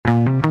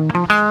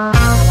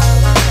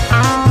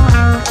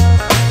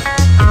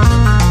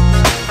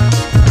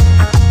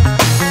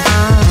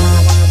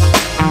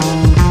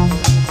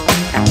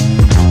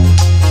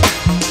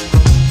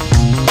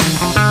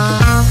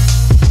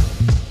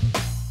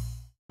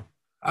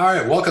All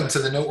right, welcome to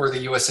the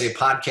NoteWorthy USA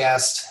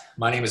Podcast.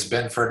 My name is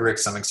Ben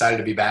Fredericks. I'm excited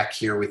to be back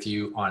here with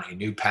you on a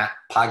new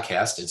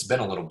podcast. It's been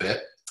a little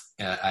bit,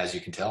 as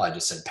you can tell, I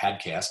just said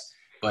podcast.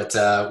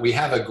 But we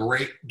have a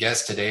great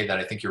guest today that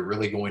I think you're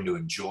really going to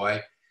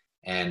enjoy.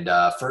 And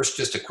first,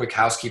 just a quick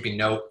housekeeping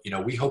note.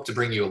 We hope to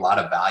bring you a lot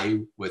of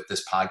value with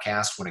this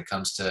podcast when it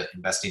comes to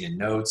investing in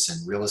notes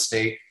and real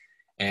estate.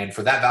 And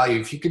for that value,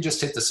 if you could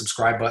just hit the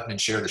subscribe button and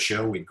share the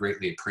show, we'd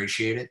greatly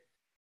appreciate it.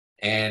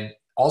 And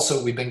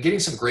also, we've been getting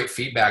some great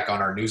feedback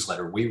on our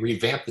newsletter. We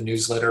revamped the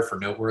newsletter for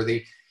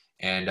Noteworthy.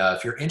 And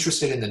if you're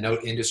interested in the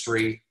note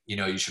industry,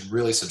 you should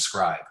really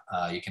subscribe.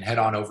 You can head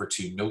on over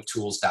to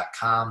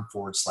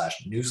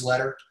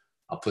notetools.com/newsletter.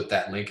 I'll put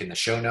that link in the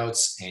show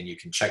notes and you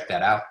can check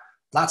that out.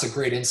 Lots of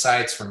great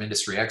insights from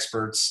industry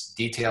experts,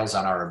 details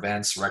on our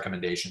events,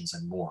 recommendations,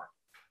 and more.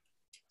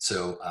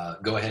 So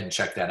go ahead and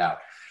check that out.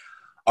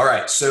 All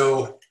right,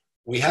 so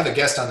we have a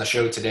guest on the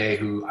show today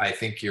who I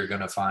think you're going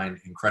to find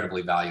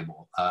incredibly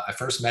valuable. I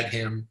first met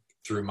him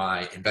through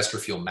my Investor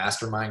Fuel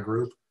Mastermind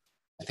group,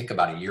 I think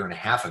about 1.5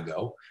 years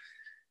ago,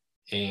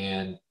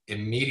 and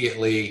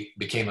immediately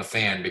became a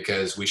fan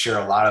because we share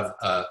a lot of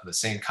the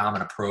same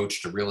common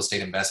approach to real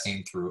estate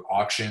investing through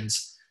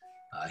auctions.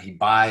 He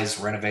buys,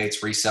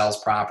 renovates,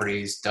 resells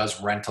properties,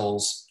 does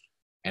rentals,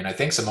 and I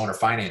think some owner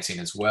financing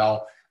as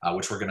well,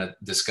 which we're going to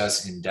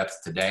discuss in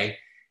depth today.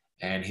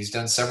 And he's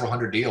done several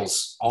hundred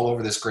deals all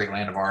over this great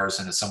land of ours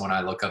and is someone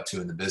I look up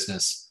to in the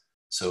business.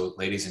 So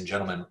ladies and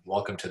gentlemen,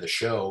 welcome to the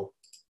show,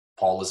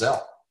 Paul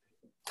Lizell.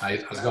 How's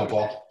it going,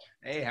 Paul?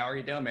 Hey, how are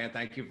you doing, man?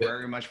 Thank you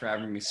very much for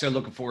having me. So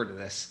looking forward to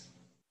this.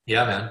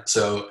 Yeah, man.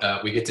 So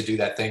we get to do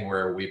that thing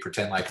where we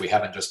pretend like we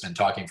haven't just been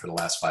talking for the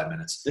last 5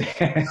 minutes.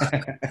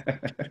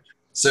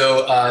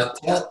 So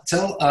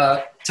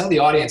tell the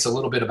audience a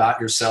little bit about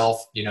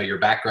yourself, your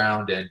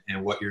background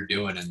and what you're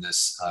doing in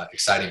this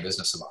exciting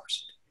business of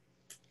ours.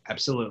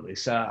 Absolutely.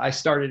 So I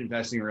started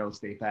investing in real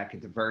estate back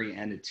at the very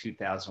end of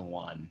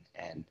 2001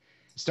 and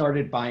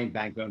started buying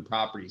bank-owned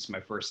properties.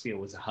 My first deal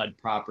was a HUD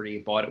property.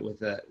 Bought it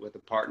with a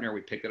partner. We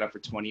picked it up for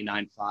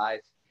 $29,500.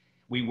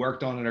 We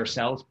worked on it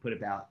ourselves, put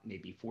about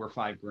maybe $4 or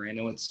 $5 grand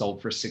in it,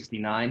 sold for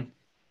 $69,000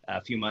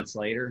 a few months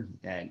later,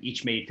 and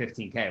each made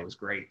 $15,000. It was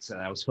great. So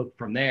I was hooked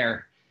from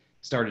there.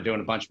 Started doing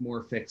a bunch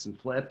more fix and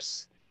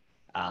flips.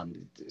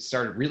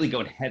 Started really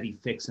going heavy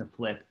fix and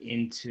flip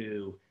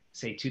into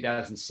say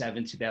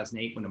 2007,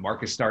 2008, when the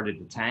market started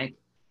to tank.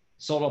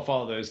 Sold off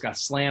all of those, got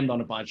slammed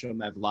on a bunch of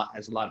them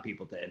as a lot of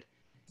people did.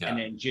 Yeah. And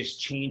then just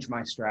changed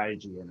my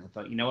strategy. And I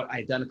thought, you know what, I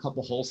had done a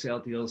couple wholesale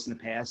deals in the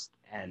past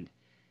and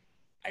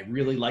I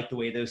really liked the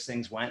way those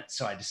things went.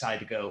 So I decided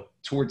to go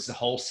towards the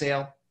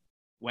wholesale.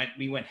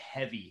 We went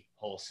heavy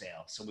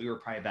wholesale. So we were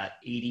probably about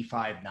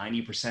 85,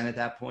 90% at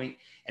that point,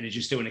 and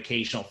just do an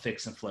occasional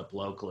fix and flip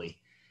locally.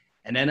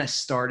 And then I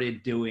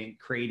started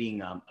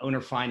creating owner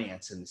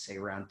finance in, say,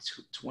 around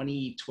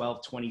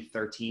 2012,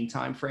 2013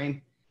 timeframe,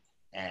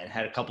 and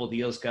had a couple of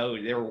deals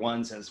go. There were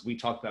ones, as we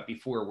talked about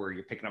before, where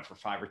you're picking up for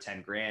 $5 or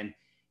 $10 grand,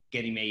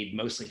 getting made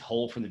mostly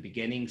whole from the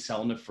beginning,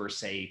 selling it for,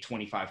 say,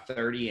 25,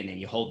 30, and then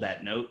you hold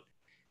that note,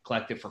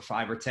 collect it for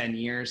 5 or 10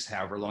 years,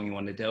 however long you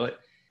want to do it,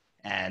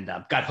 and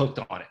got hooked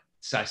on it.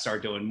 So I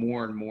started doing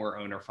more and more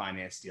owner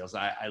finance deals.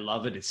 I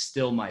love it. It's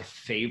still my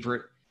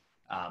favorite.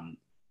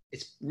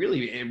 It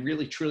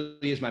really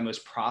truly is my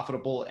most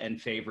profitable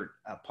and favorite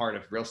part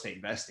of real estate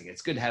investing.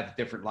 It's good to have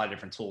a lot of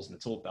different tools in the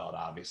tool belt,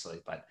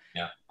 obviously, but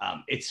yeah.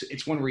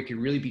 It's one where you can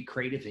really be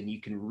creative and you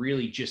can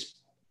really just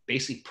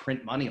basically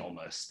print money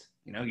almost.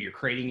 You're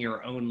creating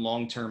your own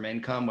long-term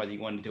income, whether you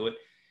want to do it.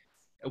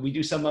 We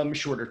do some of them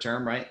shorter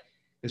term, right?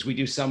 Because we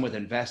do some with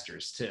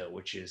investors too,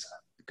 which is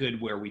good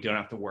where we don't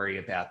have to worry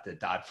about the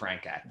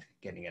Dodd-Frank Act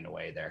getting in the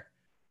way there.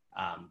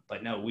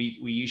 But no, we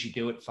usually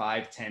do it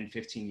 5, 10,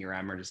 15-year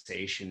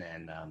amortization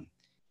and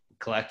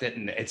collect it.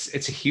 And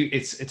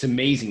it's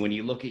amazing when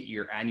you look at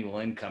your annual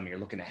income, you're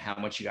looking at how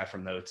much you got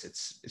from notes.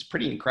 It's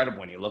pretty incredible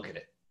when you look at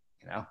it,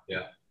 Yeah.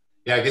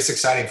 Yeah. It gets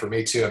exciting for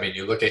me too. I mean,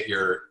 you look at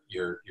your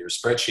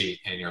spreadsheet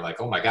and you're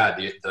like, oh my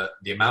God,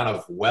 the amount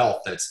of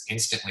wealth that's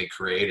instantly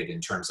created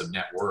in terms of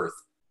net worth.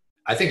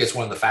 I think it's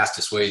one of the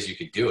fastest ways you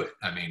could do it.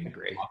 I mean,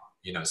 agree.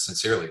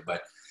 Sincerely,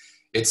 but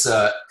it's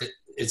an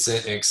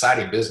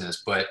exciting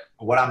business. But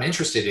what I'm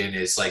interested in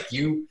is like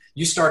you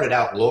started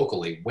out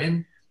locally.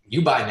 When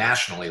you buy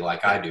nationally,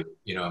 like I do,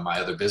 in my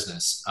other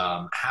business,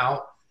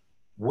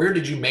 where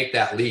did you make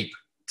that leap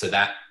to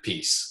that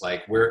piece?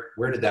 Like where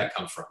did that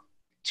come from?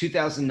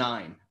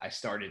 2009, I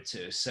started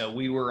to. So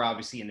we were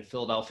obviously in the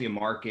Philadelphia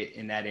market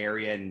in that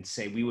area, and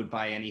say we would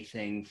buy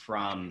anything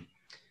from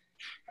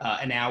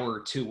an hour or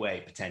two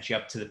away, potentially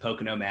up to the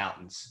Pocono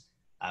Mountains.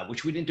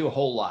 Which we didn't do a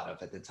whole lot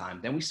of at the time.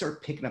 Then we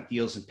started picking up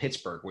deals in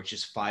Pittsburgh, which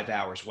is 5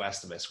 hours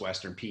west of us,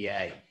 Western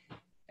PA.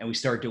 And we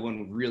started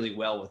doing really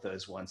well with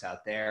those ones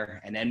out there.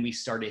 And then we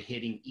started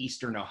hitting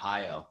Eastern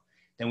Ohio.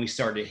 Then we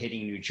started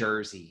hitting New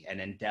Jersey and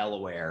then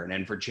Delaware and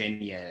then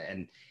Virginia.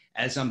 And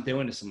as I'm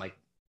doing this, I'm like,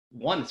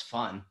 one, it's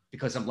fun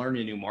because I'm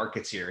learning new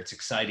markets here. It's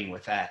exciting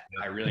with that.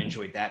 I really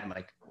enjoyed that. I'm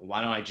like,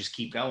 why don't I just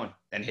keep going?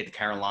 Then hit the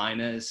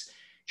Carolinas,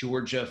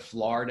 Georgia,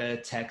 Florida,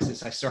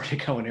 Texas. I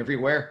started going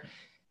everywhere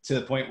to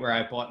the point where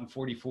I bought in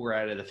 44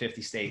 out of the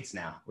 50 states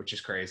now, which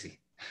is crazy.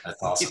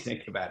 That's awesome. You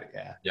think about it.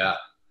 Yeah.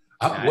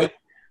 Yeah. What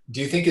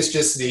do you think is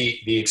just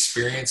the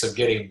experience of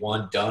getting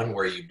one done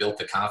where you built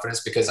the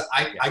confidence? Because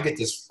I get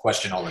this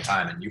question all the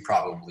time, and you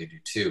probably do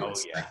too. Oh,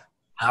 yeah.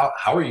 Like,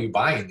 how are you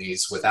buying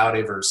these without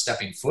ever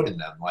stepping foot in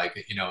them?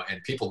 Like,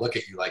 and people look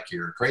at you like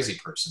you're a crazy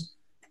person.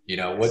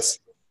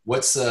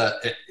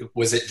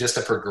 Was it just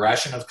a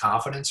progression of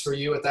confidence for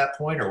you at that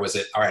point? Or was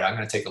it, all right, I'm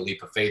going to take a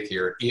leap of faith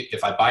here.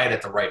 If I buy it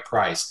at the right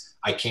price,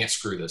 I can't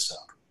screw this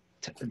up.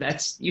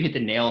 You hit the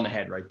nail on the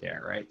head right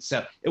there, right?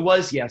 So it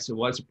was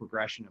a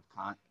progression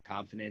of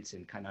confidence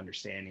and kind of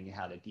understanding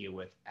how to deal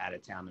with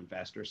out-of-town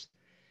investors.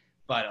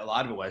 But a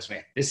lot of it was,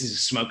 man, this is a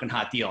smoking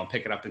hot deal. I'm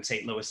picking up in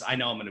St. Louis. I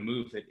know I'm going to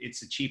move it.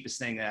 It's the cheapest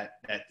thing that's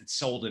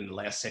sold in the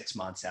last 6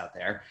 months out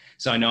there.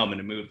 So I know I'm going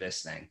to move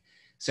this thing.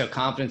 So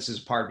confidence is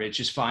part of it. It's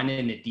just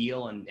finding a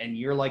deal. And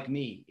you're like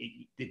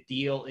me. The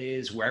deal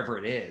is wherever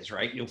it is,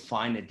 right? You'll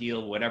find a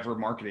deal, whatever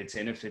market it's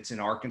in. If it's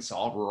in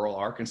Arkansas, rural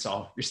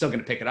Arkansas, you're still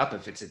going to pick it up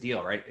if it's a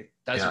deal, right? It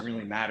doesn't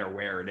really matter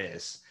where it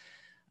is.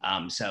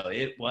 So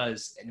it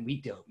was, and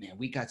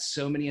we got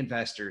so many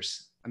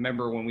investors. I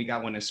remember when we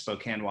got one in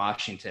Spokane,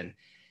 Washington,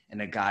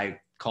 and a guy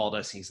called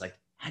us and he's like,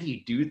 how do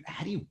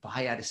you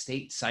buy out of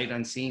state sight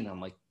unseen? I'm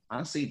like,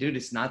 honestly, dude,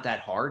 it's not that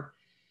hard.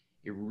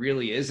 It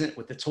really isn't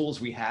with the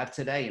tools we have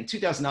today. In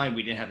 2009,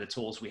 we didn't have the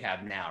tools we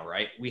have now,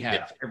 right? We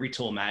have every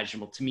tool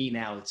imaginable. To me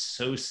now, it's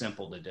so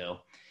simple to do.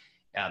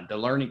 The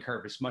learning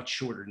curve is much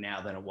shorter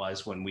now than it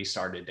was when we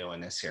started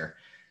doing this here.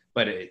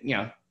 But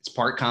it's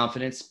part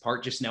confidence,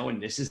 part just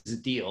knowing this is a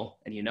deal,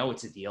 and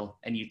it's a deal.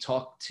 And you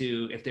talk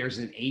to, if there's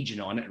an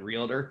agent on it, a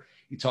realtor,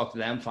 you talk to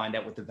them, find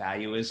out what the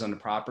value is on the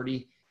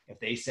property.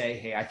 If they say,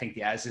 hey, I think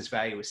the as-is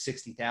value is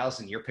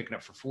 60,000, you're picking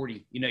up for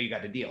 40, you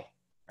got a deal.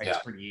 Right? Yeah.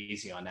 It's pretty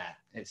easy on that.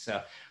 It's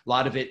a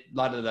lot of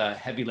the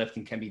heavy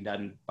lifting can be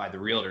done by the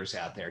realtors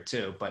out there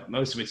too, but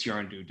most of it's your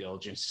own due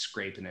diligence,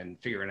 scraping and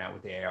figuring out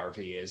what the ARV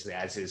is, the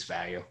as-is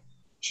value.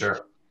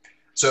 Sure.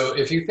 So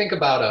if you think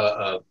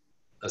about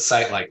a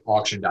site like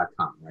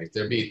auction.com, right,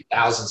 there'd be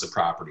thousands of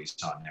properties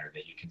on there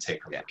that you can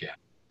take a look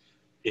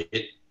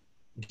at.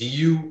 Do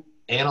you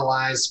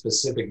analyze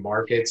specific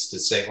markets to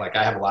say, like,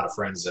 I have a lot of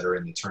friends that are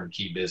in the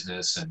turnkey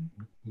business, and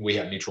we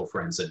have mutual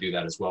friends that do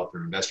that as well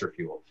through Investor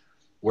Fuel,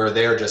 where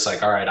they're just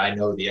like, all right, I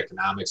know the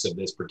economics of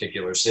this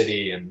particular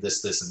city and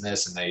this, and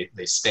this, and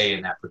they stay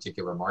in that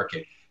particular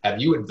market.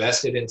 Have you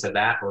invested into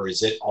that, or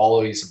is it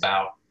always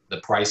about the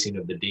pricing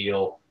of the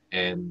deal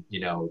and,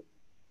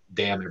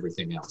 damn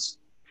everything else?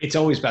 It's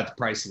always about the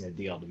pricing of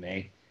the deal to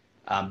me.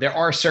 There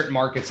are certain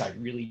markets I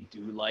really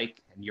do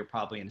like, and you're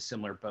probably in a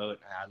similar boat.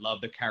 I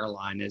love the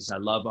Carolinas. I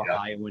love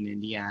Ohio and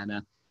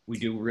Indiana. We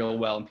do real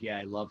well in PA.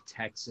 I love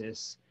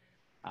Texas.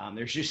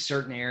 There's just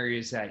certain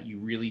areas that you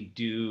really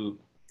do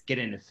get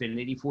an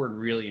affinity for and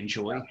really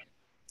enjoy.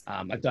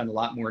 I've done a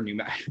lot more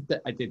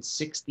I did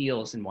 6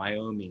 deals in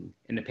Wyoming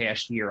in the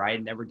past year. I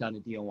had never done a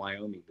deal in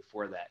Wyoming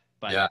before that,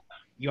 but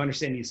you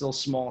understand these little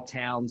small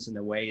towns and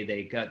the way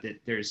they got that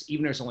there's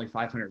only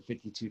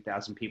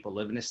 552,000 people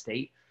live in the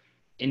state.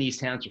 In these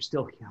towns are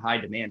still high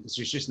demand because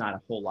there's just not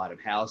a whole lot of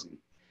housing.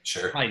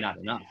 Sure. Probably not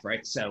enough,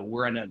 right? So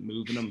we're end up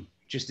moving them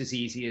just as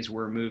easy as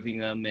we're moving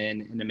them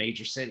in a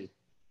major city.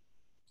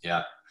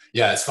 Yeah.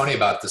 Yeah. It's funny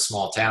about the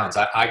small towns.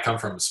 I come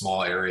from a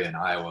small area in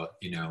Iowa,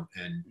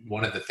 and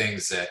one of the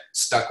things that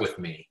stuck with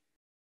me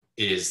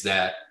is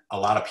that a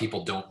lot of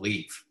people don't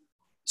leave.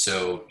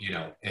 So,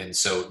 and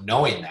so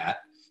knowing that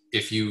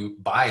if you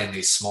buy in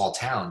these small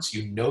towns,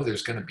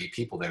 there's going to be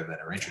people there that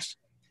are interested.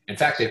 In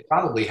fact, they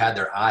probably had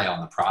their eye on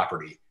the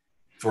property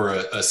for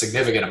a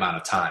significant amount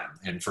of time.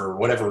 And for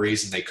whatever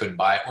reason, they couldn't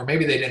buy it, or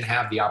maybe they didn't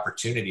have the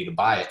opportunity to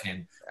buy it.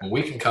 And when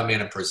we can come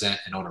in and present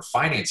an owner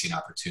financing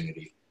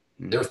opportunity,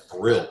 they're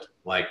thrilled.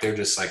 Like, they're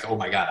just like, oh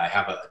my God, I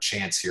have a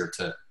chance here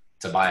to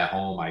buy a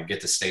home. I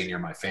get to stay near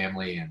my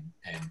family and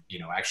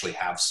actually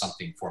have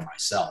something for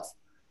myself.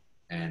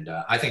 And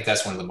I think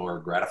that's one of the more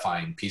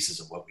gratifying pieces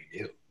of what we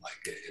do. Like,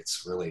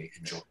 it's really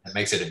it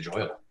makes it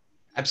enjoyable.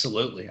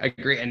 Absolutely. I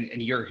agree. And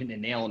you're hitting a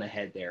nail on the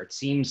head there. It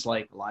seems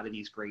like a lot of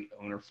these great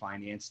owner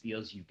finance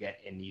deals you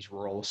get in these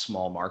rural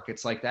small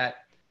markets like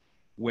that,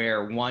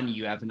 where one,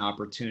 you have an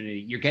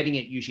opportunity, you're getting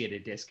it usually at a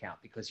discount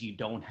because you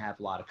don't have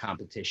a lot of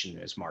competition in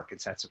those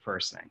markets. That's the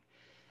first thing.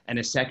 And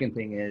the second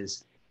thing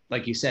is,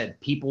 like you said,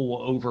 people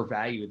will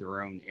overvalue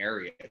their own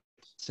area.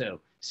 So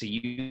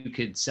you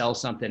could sell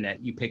something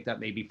that you picked up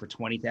maybe for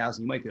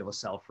 20,000. You might be able to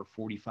sell for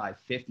 45,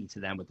 50 to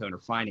them with owner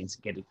finance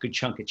and get a good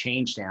chunk of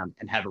change down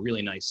and have a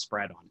really nice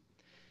spread on it.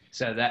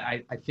 So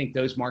that I think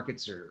those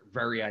markets are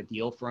very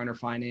ideal for owner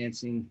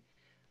financing.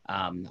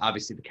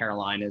 Obviously the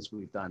Carolinas,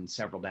 we've done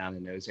several down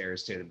in those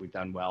areas too. We've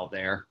done well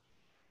there.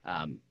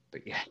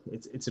 But yeah,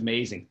 it's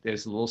amazing.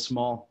 There's little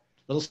small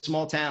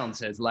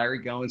towns, as Larry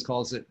Goins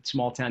calls it,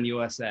 small town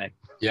USA.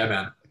 Yeah,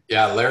 man.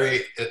 Yeah,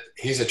 Larry,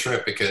 he's a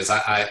trip because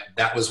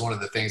that was one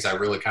of the things I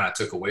really kind of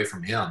took away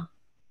from him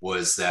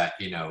was that,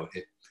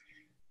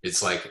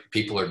 it's like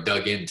people are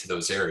dug into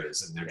those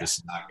areas and they're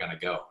just not going to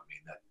go. I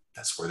mean,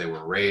 that's where they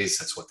were raised.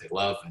 That's what they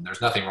love. And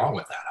there's nothing wrong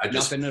with that.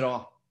 Nothing at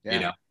all.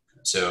 Yeah.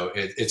 So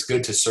it's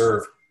good to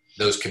serve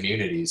those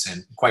communities.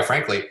 And quite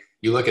frankly,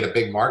 you look at a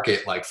big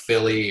market like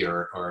Philly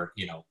or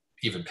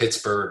even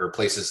Pittsburgh or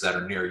places that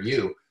are near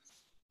you,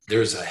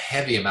 there's a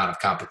heavy amount of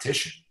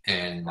competition.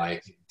 And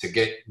like to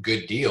get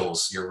good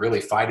deals, you're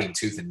really fighting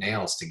tooth and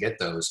nails to get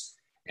those.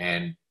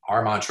 And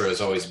our mantra has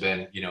always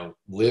been,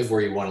 live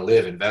where you want to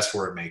live, invest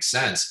where it makes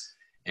sense.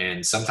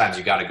 And sometimes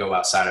you got to go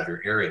outside of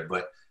your area.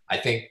 But I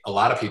think a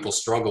lot of people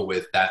struggle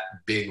with that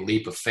big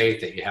leap of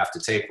faith that you have to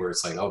take where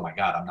it's like, oh my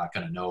God, I'm not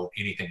going to know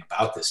anything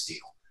about this deal.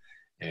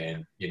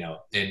 And,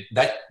 and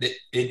that it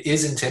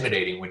is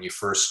intimidating when you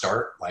first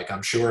start. Like,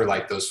 I'm sure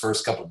like those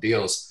first couple of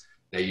deals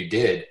that you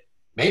did,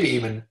 maybe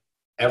even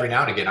every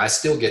now and again, I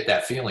still get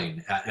that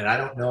feeling. And I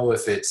don't know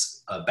if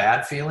it's a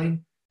bad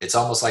feeling. It's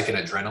almost like an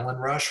adrenaline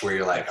rush where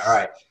you're like, all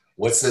right,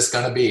 what's this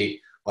going to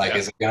be? Like,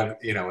 is it going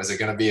to, is it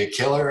going to be a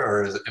killer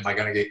or am I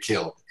going to get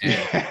killed?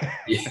 And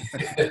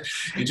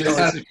you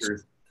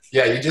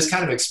just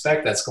kind of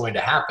expect that's going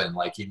to happen.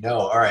 Like,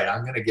 all right,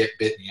 I'm going to get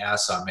bit in the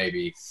ass on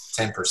maybe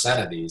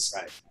 10% of these,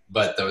 right,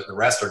 but the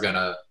rest are going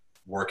to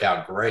work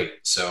out great.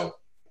 So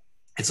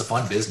it's a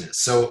fun business.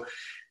 So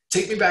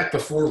take me back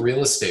before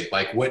real estate.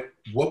 Like what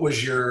were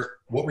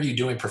you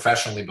doing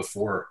professionally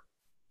before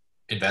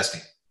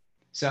investing?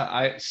 So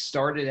I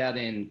started out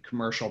in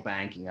commercial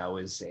banking. I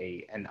was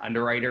an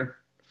underwriter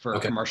for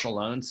commercial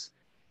loans.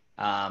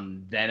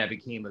 Then I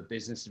became a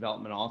business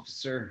development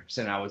officer.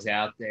 So I was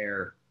out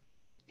there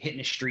hitting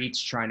the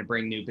streets, trying to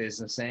bring new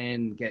business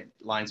in, get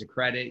lines of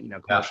credit,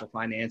 commercial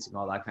financing,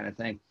 all that kind of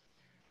thing.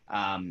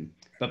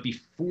 But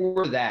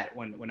before that,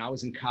 when I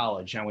was in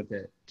college, I went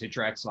to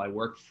Drexel. I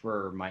worked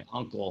for my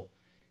uncle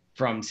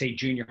from, say,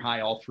 junior high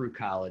all through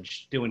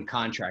college, doing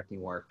contracting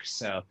work.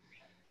 So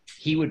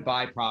he would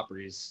buy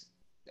properties,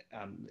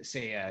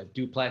 say a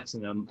duplex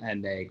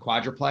and a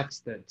quadruplex,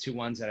 the two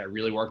ones that I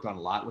really worked on a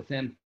lot with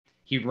him.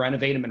 He'd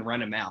renovate them and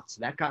rent them out.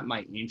 So that got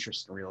my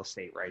interest in real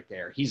estate right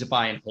there. He's a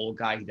buy and hold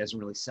guy. He doesn't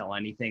really sell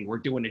anything. We're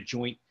doing a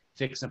joint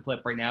fix and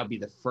flip right now. It'd be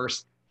the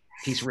first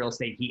piece of real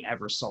estate he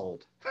ever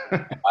sold.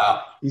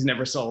 Wow. He's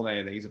never sold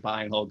anything. He's a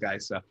buy and hold guy.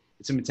 So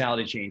it's a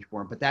mentality change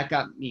for him. But that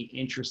got me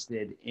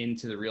interested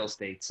into the real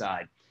estate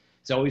side.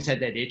 So I always had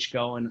that itch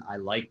going. I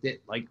liked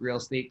real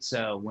estate.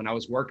 So when I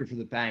was working for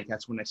the bank,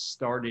 that's when I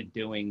started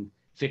doing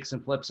fix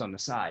and flips on the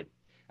side.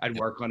 I'd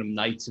work on them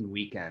nights and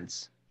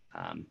weekends.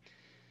 And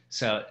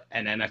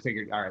then I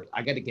figured, all right,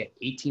 I got to get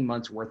 18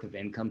 months worth of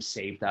income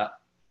saved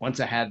up.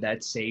 Once I have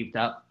that saved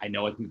up, I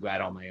know I can go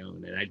out on my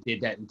own. And I did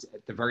that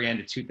at the very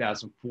end of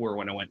 2004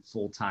 when I went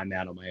full-time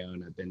out on my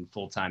own. I've been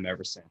full-time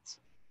ever since.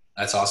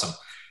 That's awesome.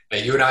 Now,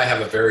 you and I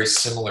have a very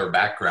similar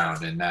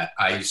background in that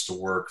I used to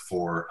work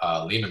for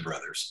Lehman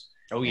Brothers.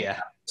 Oh yeah.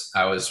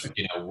 I was,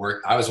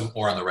 I was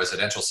more on the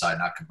residential side,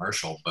 not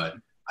commercial, but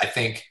I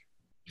think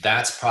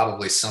that's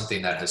probably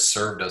something that has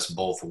served us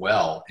both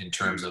well in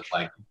terms of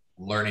like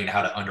learning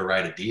how to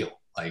underwrite a deal.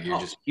 Like you're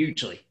just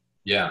hugely.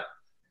 Yeah.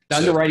 The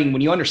underwriting,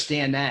 when you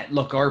understand that,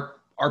 look,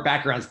 our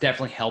backgrounds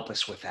definitely help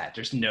us with that.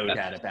 There's no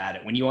doubt about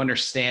it. When you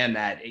understand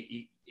that,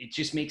 it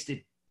just makes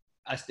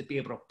us to be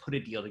able to put a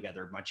deal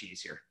together much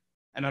easier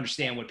and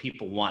understand what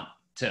people want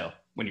too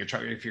when if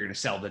you're going to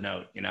sell the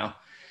note,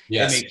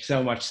 Yes. It makes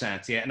so much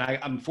sense. Yeah. And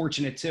I'm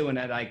fortunate too, in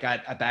that I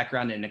got a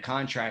background in the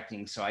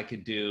contracting, so I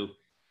could do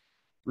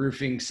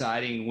roofing,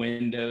 siding,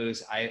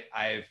 windows.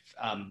 I've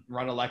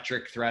run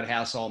electric throughout a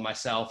house all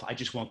myself. I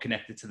just won't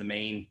connect it to the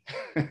main.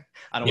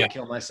 I don't want to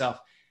kill myself.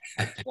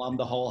 I plumbed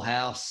the whole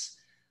house.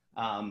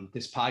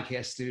 This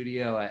podcast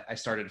studio, I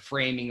started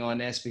framing on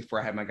this before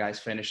I had my guys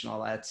finish and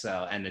all that.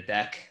 So, and the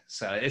deck.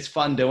 So it's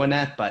fun doing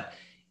that, but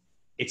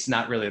it's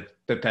not really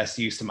the best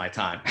use of my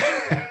time.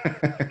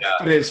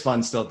 But it is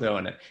fun still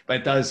doing it. But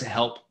it does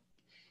help.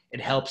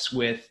 It helps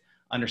with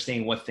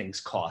understanding what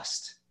things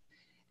cost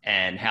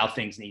and how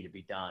things need to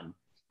be done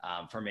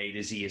from A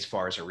to Z as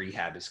far as a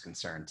rehab is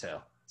concerned too.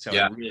 So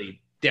it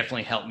really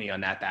definitely helped me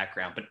on that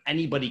background. But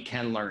anybody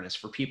can learn this.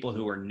 For people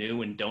who are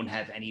new and don't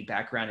have any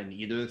background in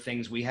either of the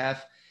things we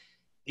have,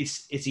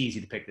 it's easy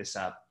to pick this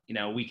up.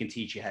 We can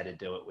teach you how to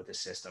do it with the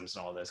systems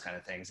and all those kind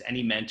of things.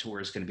 Any mentor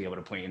is going to be able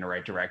to point you in the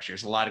right direction.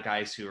 There's a lot of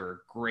guys who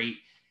are great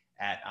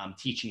at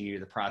teaching you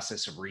the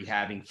process of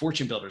rehabbing.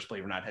 Fortune Builders,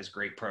 believe it or not, has a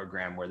great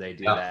program where they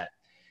do that.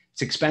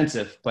 It's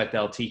expensive, but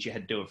they'll teach you how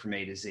to do it from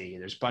A to Z.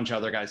 There's a bunch of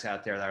other guys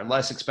out there that are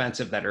less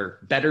expensive that are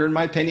better, in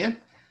my opinion.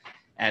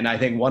 And I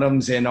think one of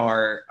them's in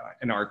our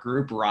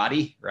group,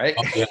 Roddy, right?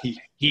 Oh, yeah.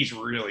 He's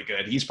really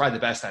good. He's probably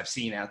the best I've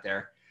seen out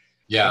there.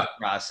 Yeah.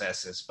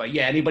 Processes. But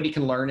yeah, anybody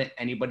can learn it.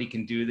 Anybody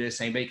can do this.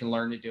 Anybody can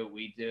learn to do what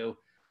we do.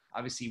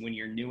 Obviously, when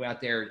you're new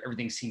out there,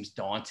 everything seems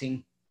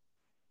daunting,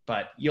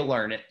 but you'll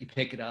learn it. You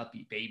pick it up,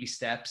 you baby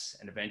steps,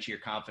 and eventually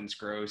your confidence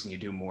grows and you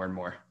do more and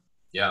more.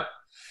 Yeah.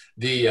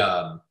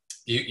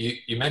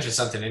 You mentioned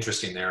something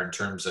interesting there in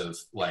terms of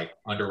like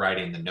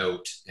underwriting the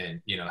note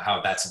and, how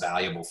that's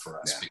valuable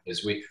for us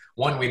because we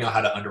know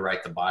how to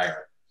underwrite the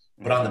buyer,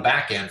 but on the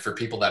back end for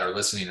people that are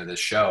listening to this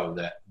show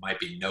that might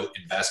be note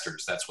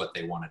investors, that's what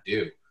they want to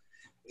do.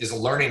 is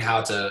learning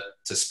how to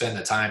spend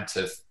the time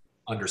to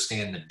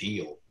understand the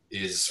deal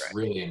is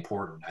really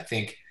important. I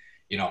think,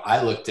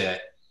 I looked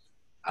at,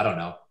 I don't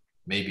know,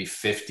 maybe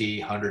 50,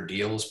 100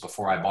 deals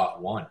before I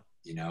bought one,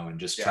 and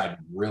just tried to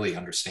really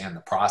understand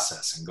the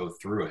process and go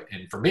through it.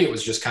 And for me, it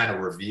was just kind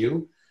of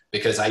review,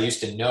 because I used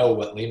to know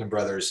what Lehman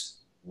Brothers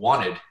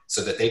wanted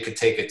so that they could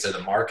take it to the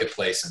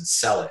marketplace and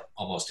sell it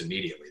almost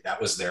immediately. That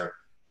was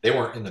they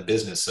weren't in the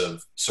business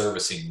of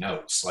servicing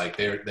notes. Like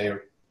they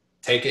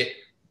take it,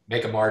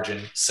 make a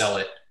margin, sell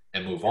it,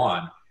 and move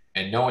on.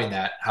 And knowing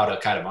that, how to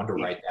kind of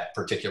underwrite that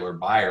particular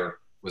buyer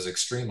was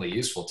extremely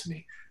useful to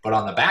me. But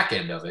on the back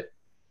end of it,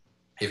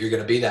 if you're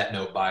going to be that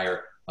note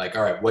buyer, like,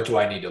 all right, what do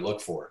I need to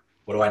look for?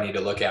 What do I need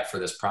to look at for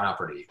this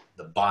property?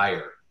 The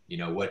buyer,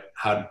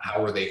 how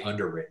are they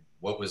underwritten?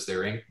 What was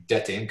their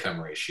debt to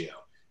income ratio?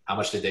 How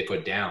much did they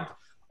put down?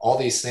 All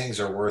these things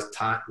are worth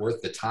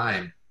the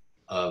time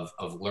of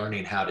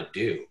learning how to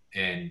do.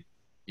 And,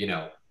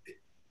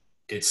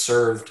 it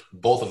served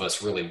both of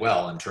us really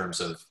well in terms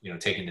of,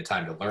 taking the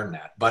time to learn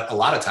that. But a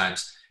lot of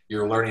times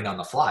you're learning on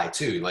the fly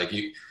too. Like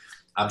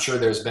I'm sure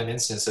there's been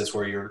instances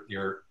where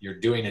you're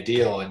doing a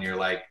deal and you're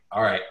like,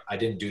 all right, I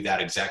didn't do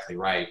that exactly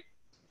right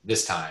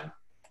this time.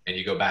 And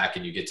you go back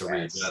and you get to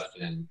readjust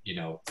and,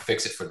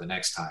 fix it for the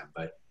next time.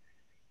 But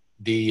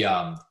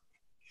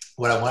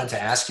what I wanted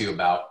to ask you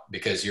about,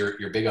 because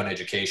you're big on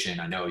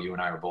education, I know you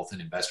and I are both in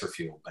investor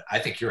field, but I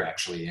think you're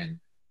actually in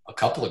a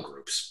couple of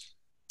groups.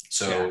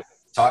 So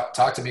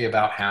talk to me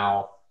about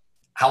how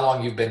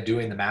long you've been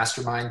doing the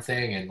mastermind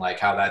thing and like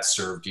how that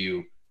served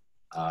you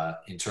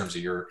in terms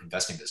of your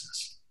investing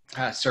business.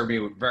 Served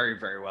me very,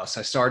 very well.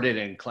 So I started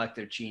in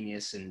Collective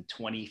Genius in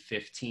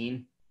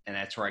 2015, and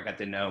that's where I got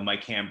to know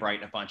Mike Hambright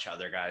and a bunch of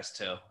other guys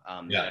too.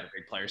 That are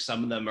big players.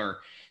 Some of them are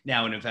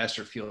now in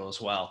investor field as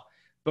well.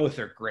 Both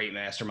are great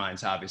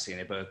masterminds, obviously,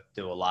 and they both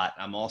do a lot.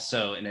 I'm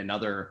also in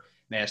another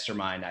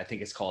mastermind. I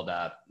think it's called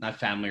not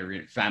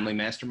Family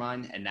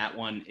Mastermind, and that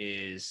one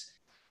is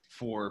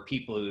for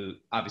people who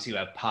obviously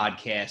have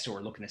podcasts or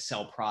are looking to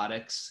sell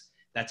products.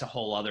 That's a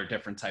whole other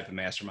different type of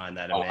mastermind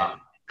that I'm in,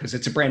 because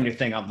it's a brand new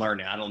thing I'm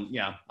learning.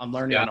 I'm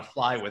learning on the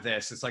fly with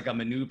this. It's like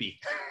I'm a newbie.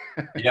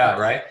 Yeah,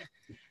 right.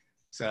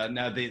 So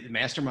now the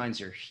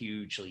masterminds are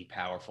hugely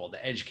powerful.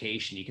 The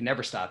education, you can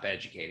never stop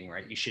educating,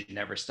 right? You should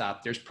never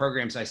stop. There's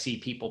programs I see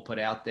people put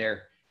out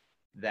there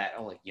that,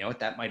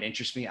 that might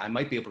interest me. I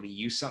might be able to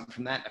use something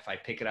from that. If I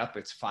pick it up,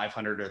 it's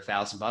 $500 or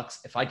 $1,000.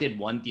 If I did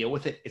one deal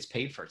with it, it's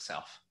paid for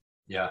itself.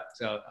 Yeah.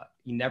 So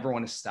you never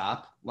want to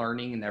stop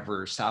learning and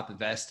never stop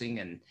investing.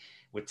 And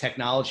with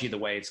technology, the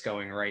way it's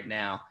going right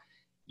now,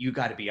 you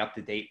got to be up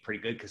to date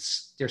pretty good,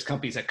 because there's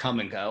companies that come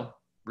and go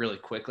really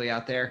quickly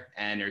out there.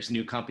 And there's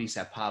new companies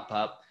that pop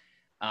up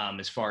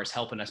as far as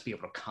helping us be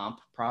able to comp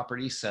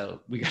properties.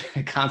 So we got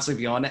to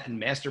constantly be on it.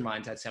 And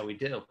masterminds, that's how we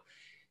do.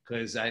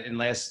 Because in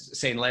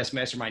the last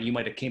mastermind, you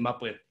might have came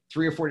up with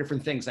 3 or 4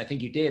 different things. I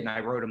think you did. And I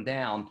wrote them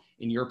down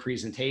in your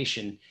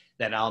presentation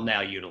that I'll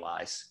now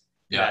utilize.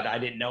 That I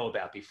didn't know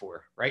about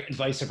before, right? And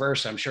vice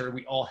versa. I'm sure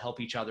we all help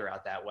each other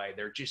out that way.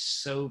 They're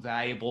just so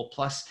valuable.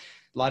 Plus,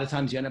 a lot of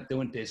times you end up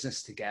doing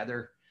business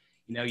together.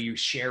 You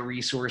share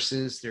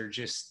resources.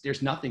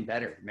 There's nothing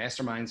better.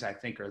 Masterminds, I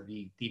think, are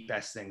the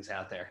best things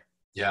out there.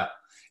 Yeah.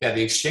 Yeah.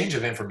 The exchange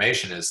of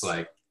information is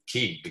like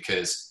key,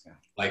 because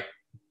like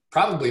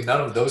probably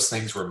none of those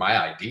things were my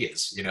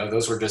ideas.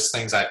 Those were just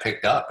things I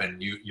picked up,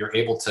 and you're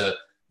able to,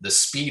 the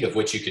speed of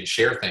which you can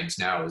share things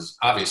now is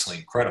obviously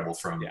incredible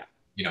from,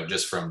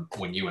 just from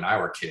when you and I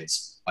were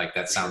kids. Like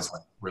that sounds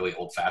like really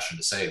old fashioned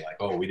to say, like,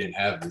 oh, we didn't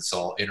have this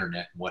all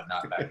internet and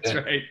whatnot back then.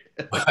 That's right.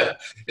 But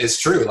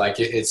it's true. Like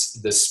it's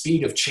the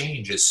speed of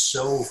change is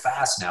so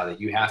fast now that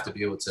you have to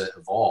be able to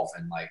evolve.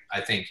 And like,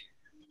 I think,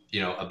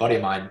 a buddy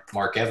of mine,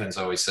 Mark Evans,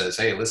 always says,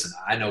 hey, listen,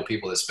 I know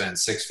people that spend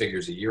 6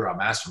 figures a year on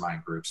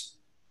mastermind groups,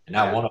 and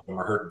now one of them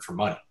are hurting for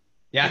money.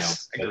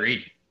 Yes.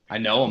 Agreed. I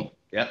know them.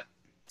 Yep.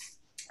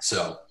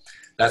 So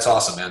that's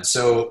awesome, man.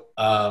 So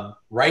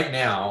right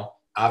now,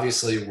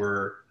 obviously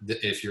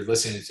if you're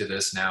listening to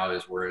this now,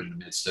 is we're in the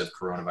midst of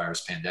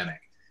coronavirus pandemic.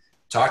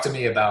 Talk to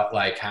me about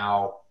like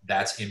how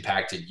that's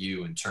impacted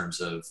you in terms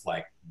of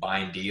like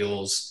buying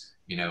deals.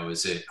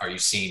 Are you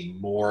seeing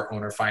more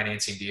owner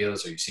financing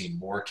deals? Are you seeing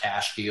more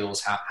cash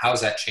deals? How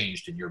has that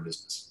changed in your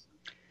business?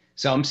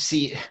 So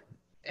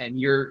and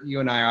you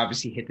and I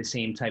obviously hit the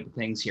same type of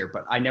things here,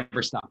 but I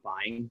never stopped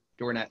buying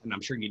during that. And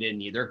I'm sure you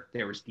didn't either.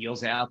 There was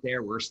deals out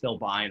there. We're still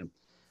buying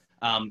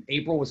them.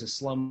 April was a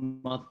slow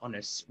month on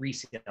a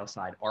resale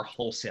side, our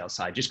wholesale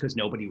side, just because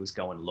nobody was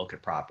going to look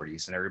at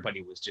properties and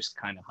everybody was just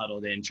kind of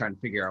huddled in trying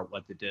to figure out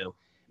what to do.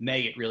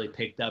 May, it really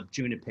picked up.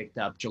 June, it picked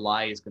up.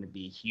 July is going to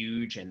be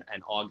huge, and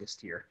August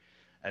here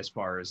as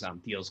far as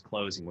deals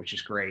closing, which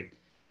is great.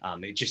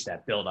 It's just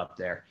that build up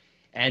there.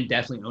 And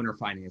definitely owner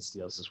finance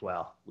deals as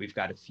well. We've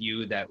got a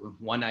few.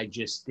 One I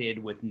just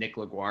did with Nick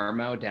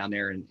Laguarmo down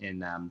there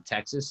in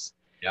Texas.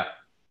 Yeah.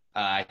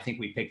 I think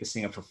we picked this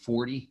thing up for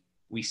 40.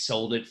 We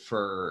sold it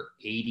for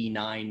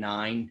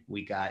 $89,900.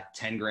 We got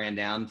 10 grand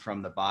down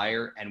from the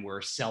buyer, and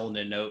we're selling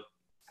the note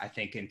I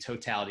think in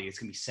totality, it's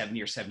going to be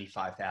 70 or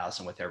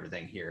 75,000 with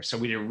everything here. So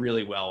we did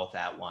really well with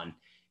that one.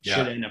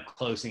 Should end up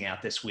closing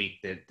out this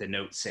week, the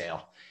note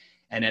sale.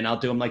 And then I'll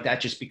do them like that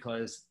just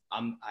because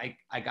I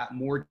got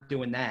more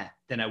doing that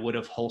than I would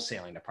have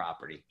wholesaling the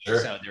property. Sure.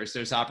 So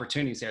there's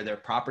opportunities there. Their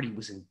property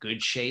was in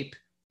good shape.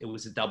 It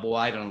was a double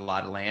wide on a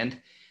lot of land.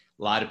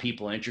 A lot of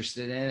people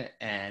interested in it,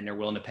 and they're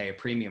willing to pay a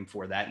premium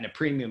for that. And the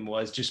premium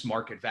was just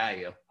market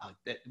value,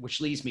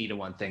 which leads me to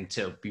one thing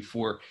too,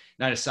 before,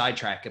 not to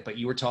sidetrack it, but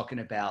you were talking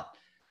about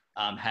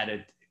how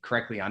to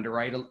correctly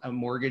underwrite a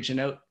mortgage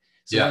note.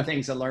 So one of the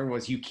things I learned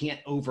was you can't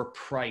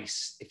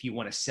overprice if you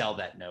want to sell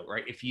that note,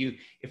 right?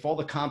 If all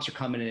the comps are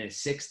coming in at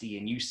 60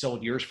 and you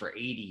sold yours for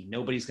 80,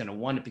 nobody's going to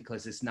want it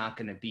because it's not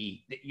going to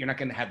be, you're not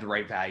going to have the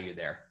right value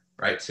there,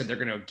 right? So they're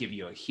going to give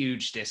you a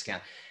huge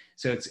discount.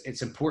 So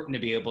it's important to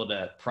be able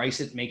to price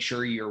it, make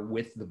sure you're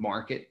with the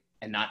market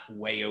and not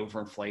way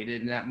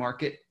overinflated in that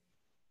market.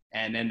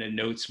 And then the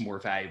note's more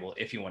valuable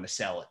if you want to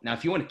sell it. Now,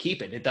 if you want to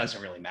keep it, it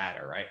doesn't really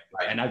matter, right?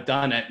 And I've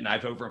done it, and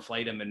I've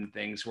overinflated them in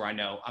things where I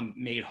know I'm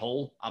made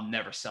whole. I'm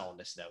never selling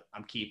this note.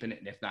 I'm keeping it,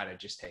 and if not, I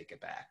just take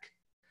it back.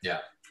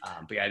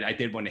 But yeah, I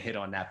did want to hit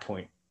on that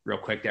point real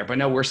quick there. But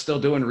no, we're still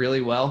doing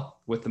really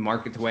well with the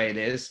market the way it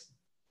is.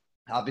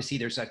 Obviously,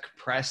 there's a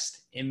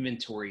compressed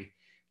inventory,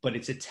 but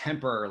it's a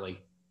temporarily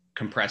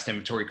compressed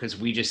inventory because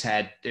we just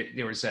had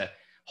there was a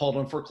hold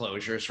on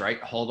foreclosures,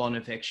 right? Hold on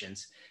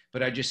evictions.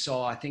 But I just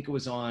saw, I think it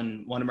was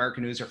on One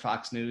American News or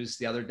Fox News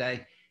the other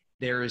day,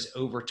 there is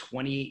over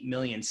 28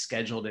 million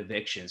scheduled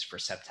evictions for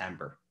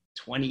September.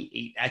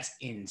 28, that's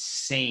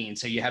insane.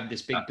 So you have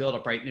this big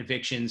buildup, right? In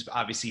evictions,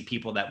 obviously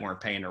people that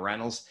weren't paying their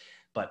rentals,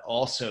 but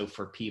also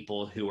for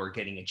people who are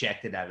getting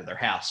ejected out of their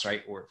house,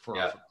 right? Or for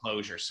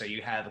foreclosure. So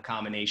you have a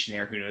combination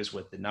there, who knows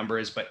what the number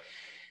is, but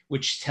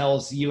which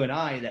tells you and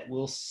I that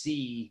we'll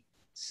see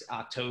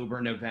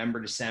October, November,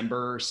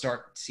 December,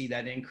 start to see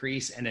that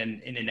increase. And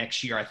then in the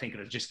next year, I think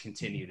it'll just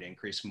continue to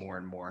increase more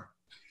and more.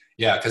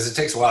 Yeah, because it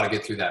takes a while to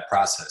get through that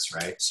process,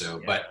 right? So,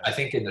 but I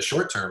think in the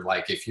short term,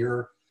 like if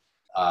you're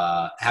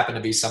happen to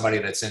be somebody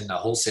that's in the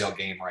wholesale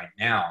game right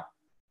now,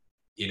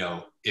 you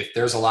know, if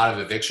there's a lot of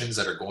evictions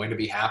that are going to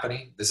be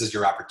happening, this is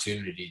your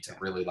opportunity to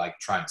really like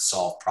try and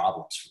solve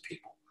problems for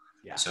people.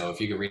 So if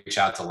you could reach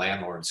out to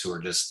landlords who are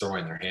just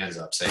throwing their hands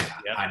up saying,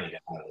 I need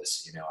out of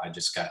this, you know,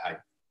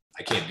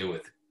 I can't do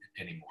it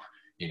anymore.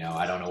 You know,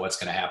 I don't know what's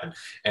going to happen.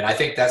 And I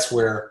think that's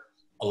where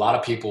a lot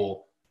of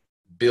people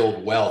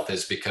build wealth,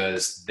 is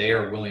because they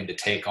are willing to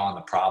take on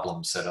the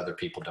problems that other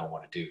people don't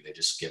want to do. They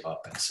just give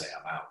up and say,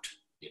 I'm out.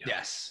 You know?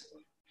 Yes.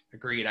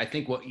 Agreed. I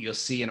think what you'll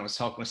see, and I was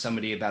talking with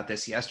somebody about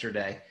this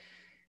yesterday,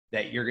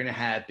 that you're going to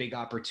have big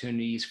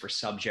opportunities for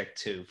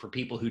for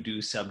people who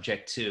do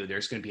subject to.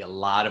 There's going to be a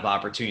lot of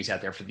opportunities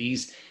out there for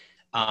these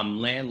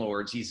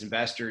landlords, these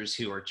investors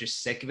who are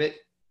just sick of it.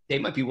 They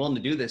might be willing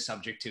to do this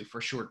subject to for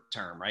short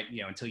term, right?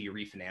 You know, until you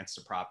refinance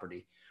the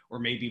property, or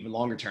maybe even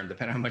longer term,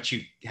 depending on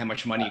how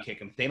much money you kick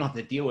them. If they don't have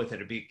to deal with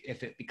it,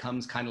 if it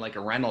becomes kind of like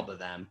a rental to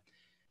them,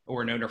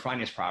 or an owner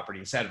finance property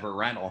instead of a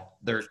rental,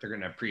 they're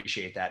going to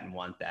appreciate that and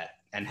want that,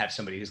 and have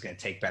somebody who's going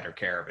to take better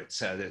care of it.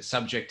 So the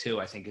subject to,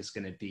 I think, is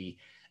going to be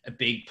a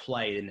big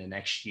play in the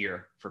next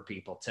year for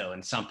people too,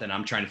 and something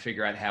I'm trying to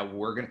figure out how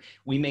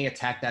we may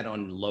attack that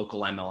on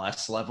local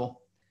MLS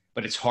level.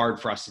 But it's hard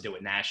for us to do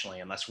it nationally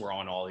unless we're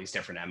on all these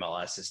different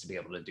MLSs to be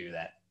able to do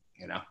that,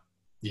 you know?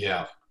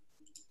 Yeah.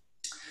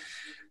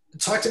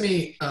 Talk to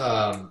me,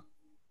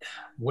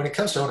 when it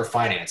comes to owner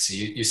finance,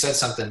 you said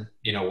something,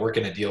 you know,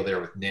 working a deal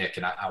there with Nick,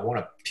 and I want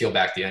to peel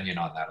back the onion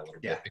on that a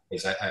little bit,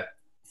 because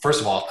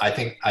first of all, I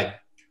think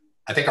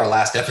our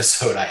last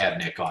episode I had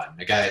Nick on.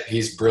 The guy,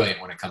 he's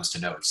brilliant when it comes to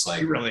notes.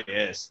 Like, he really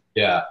is.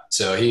 Yeah.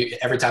 So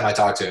every time I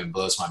talk to him,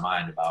 blows my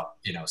mind about,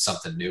 you know,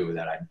 something new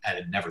that I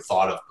had never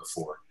thought of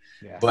before.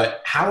 But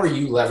how are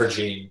you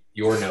leveraging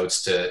your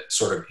notes to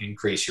sort of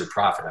increase your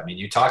profit? I mean,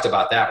 you talked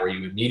about that, where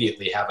you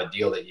immediately have a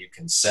deal that you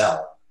can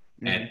sell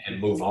and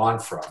move on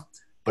from.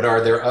 But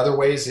are there other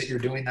ways that you're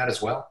doing that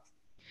as well?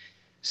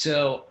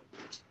 So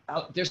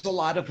there's a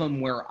lot of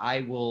them where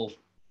I will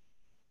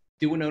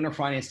do an owner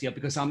finance deal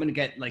because I'm going to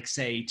get, like,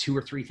 say, 2,000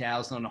 or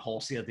 3,000 on a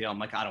wholesale deal. I'm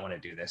like, I don't want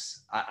to do this.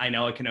 I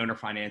know I can owner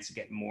finance and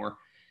get more.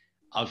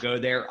 I'll go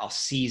there, I'll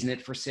season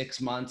it for 6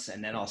 months,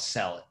 and then I'll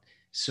sell it.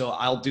 So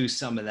I'll do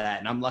some of that.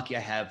 And I'm lucky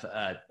I have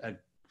a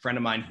friend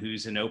of mine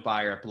who's a note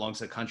buyer that belongs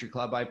to the country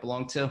club I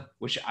belong to,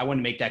 which I want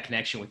to make that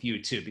connection with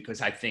you too,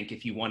 because I think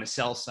if you want to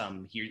sell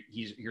some,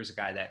 here's a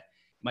guy that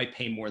might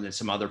pay more than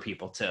some other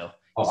people too.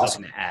 He's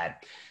looking to add.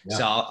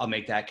 So I'll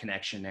make that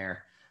connection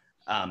there.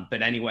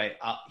 But anyway,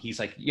 he's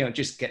like, you know,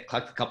 just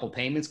collect a couple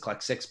payments,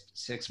 collect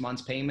six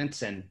months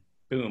payments, and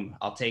boom,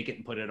 I'll take it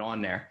and put it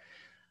on there.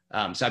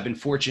 So I've been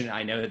fortunate.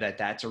 I know that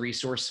that's a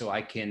resource, so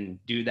I can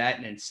do that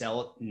and then sell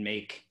it and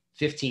make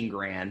 15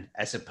 grand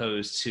as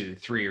opposed to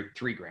 2 or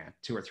 3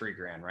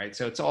 grand, right?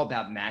 So it's all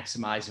about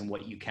maximizing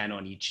what you can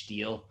on each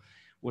deal.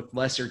 With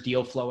lesser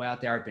deal flow out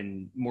there, I've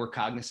been more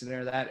cognizant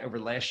of that over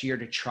the last year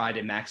to try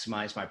to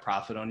maximize my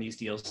profit on these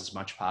deals as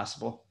much as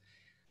possible.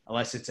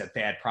 unless it's a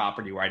bad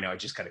property where I know I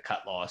just got to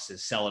cut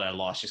losses, sell it at a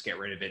loss, just get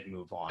rid of it and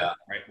move on,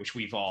 right? Which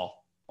we've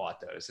all bought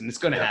those, and it's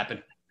going to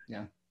happen.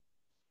 Yeah.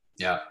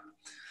 Yeah.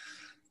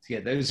 Yeah.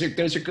 Those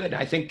are good.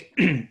 I think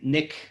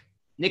Nick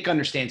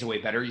understands it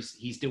way better.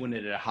 He's doing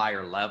it at a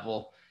higher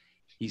level.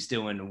 He's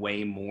doing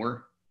way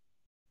more,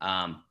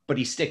 but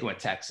he's sticking with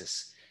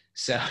Texas.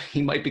 So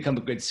he might become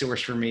a good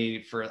source for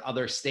me for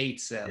other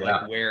states,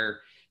 like where,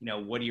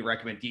 what do you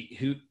recommend?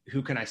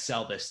 Who can I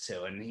sell this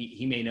to? And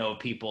he may know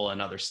people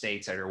in other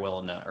states that are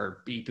willing to,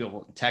 or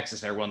people in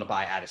Texas that are willing to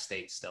buy out of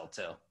state still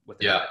too.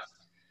 Yeah.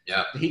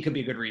 He could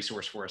be a good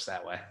resource for us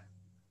that way.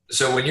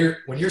 So when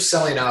you're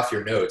selling off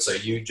your notes, are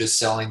you just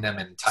selling them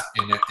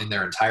in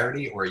their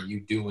entirety, or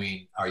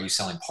are you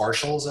selling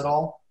partials at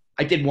all?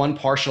 I did one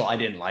partial. I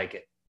didn't like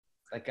it.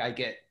 Like I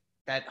get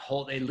that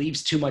whole, it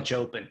leaves too much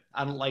open.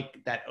 I don't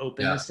like that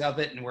openness of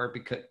it, and where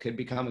it could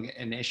become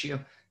an issue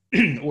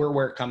or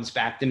where it comes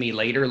back to me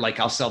later. Like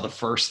I'll sell the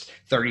first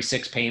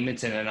 36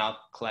 payments and then I'll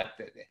collect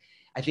it.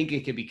 I think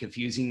it could be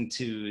confusing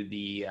to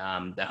the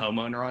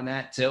homeowner on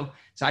that too.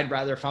 So I'd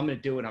rather, if I'm going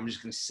to do it, I'm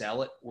just going to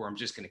sell it, or I'm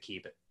just going to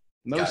keep it.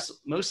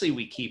 Mostly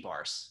we keep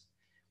ours.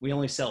 We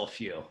only sell a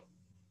few.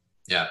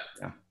 Yeah.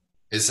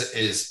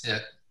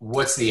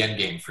 What's the end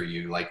game for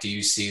you? Like, do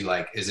you see,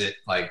 like, is it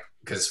like,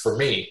 because for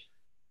me,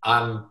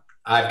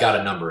 I've got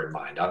a number in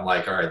mind. I'm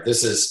like, all right,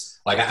 this is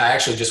like, I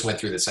actually just went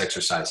through this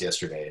exercise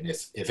yesterday. And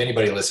if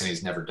anybody listening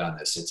has never done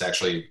this, it's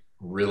actually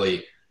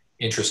really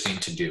interesting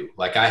to do.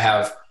 Like I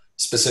have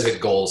specific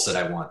goals that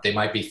I want. They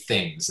might be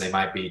things, they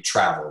might be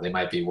travel, they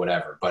might be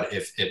whatever, but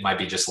if it might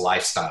be just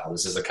lifestyle,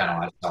 this is the kind of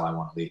lifestyle I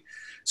want to lead.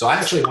 So I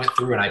actually went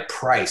through and I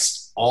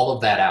priced all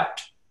of that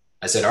out.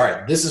 I said, all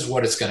right, this is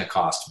what it's going to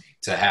cost me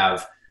to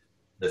have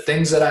the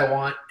things that I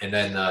want, and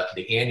then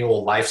the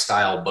annual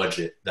lifestyle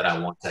budget that I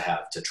want to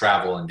have to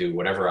travel and do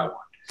whatever I want.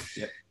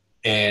 Yep.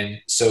 And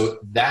so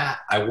that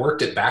I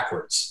worked it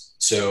backwards.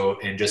 So,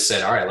 and just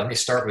said, all right, let me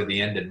start with the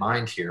end in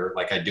mind here.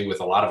 Like I do with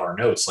a lot of our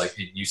notes. Like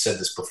you said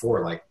this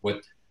before, like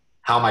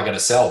how am I going to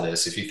sell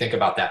this? If you think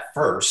about that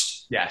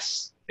first,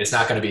 yes, it's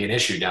not going to be an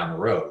issue down the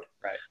road.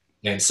 Right.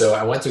 And so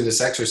I went through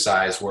this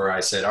exercise where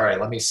I said, all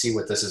right, let me see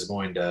what this is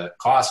going to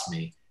cost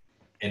me.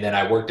 And then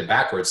I worked it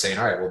backwards saying,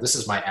 all right, well, this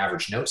is my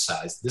average note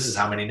size. This is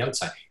how many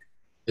notes I need.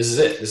 This is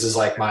it. This is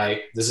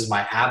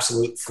my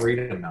absolute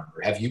freedom number.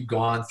 Have you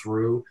gone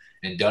through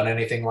and done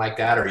anything like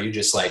that? Or are you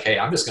just like, hey,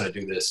 I'm just going to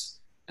do this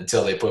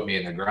until they put me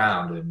in the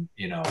ground? And,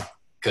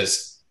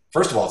 because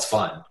first of all, it's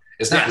fun.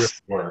 It's not really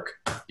work,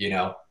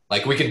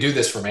 like we can do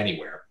this from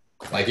anywhere.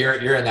 Like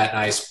you're in that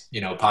nice,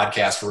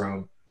 podcast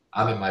room.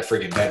 I'm in my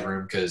friggin'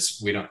 bedroom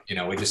because we don't,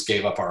 we just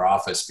gave up our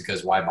office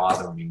because why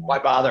bother anymore? Why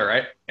bother,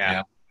 right?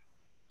 Yeah.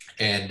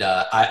 And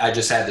I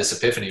just had this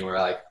epiphany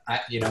where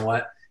you know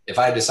what? If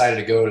I decided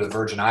to go to the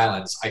Virgin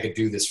Islands, I could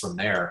do this from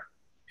there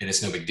and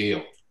it's no big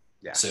deal.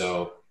 Yeah.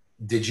 So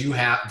do you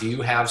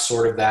have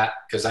sort of that?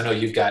 Because I know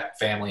you've got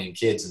family and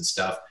kids and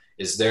stuff.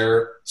 Is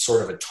there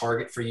sort of a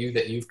target for you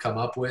that you've come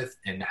up with,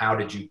 and how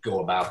did you go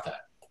about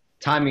that?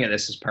 Timing of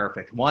this is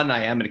perfect. One,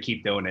 I am going to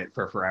keep doing it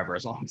for forever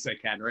as long as I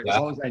can, right? Yeah. As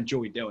long as I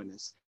enjoy doing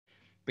this.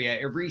 But yeah,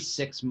 every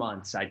 6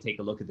 months I take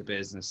a look at the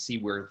business,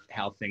 see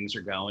how things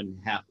are going,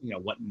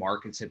 what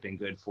markets have been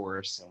good for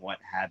us and what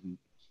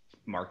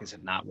markets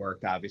have not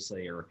worked,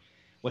 obviously, or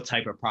what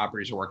type of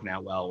properties are working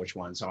out well, which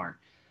ones aren't.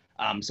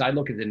 So I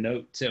look at the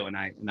note too, and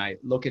I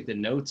look at the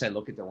notes, I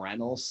look at the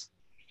rentals,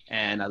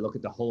 and I look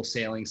at the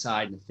wholesaling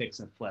side and the fix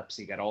and flip.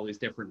 So you got all these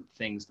different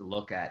things to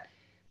look at.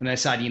 And I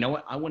decided, you know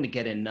what, I want to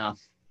get enough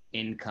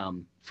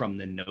income from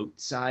the note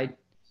side,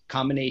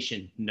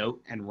 combination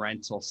note and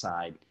rental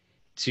side,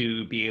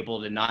 to be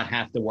able to not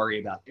have to worry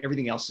about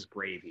everything else is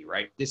gravy,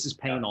 right? This is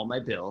paying all my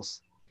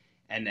bills,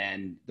 and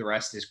then the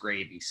rest is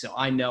gravy. So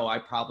I know I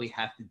probably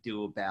have to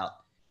do about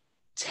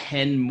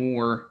 10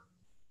 more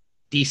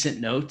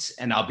decent notes,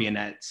 and I'll be in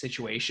that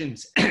situation.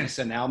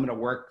 So now I'm going to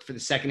work for the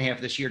second half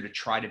of this year to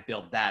try to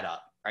build that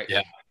up, right?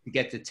 Yeah. To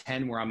get to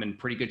 10 where I'm in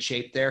pretty good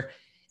shape there.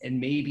 And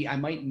maybe I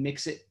might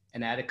mix it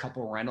and add a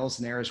couple of rentals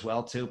in there as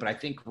well too. But I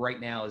think right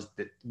now is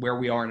that where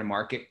we are in the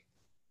market,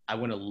 I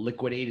want to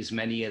liquidate as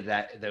many of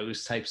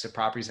those types of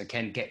properties I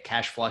can, get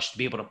cash flush to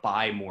be able to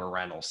buy more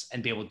rentals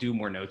and be able to do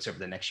more notes over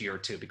the next year or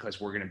two, because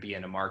we're going to be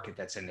in a market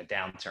that's in a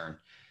downturn.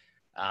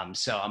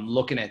 So I'm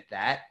looking at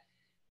that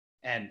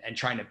and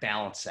trying to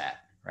balance that,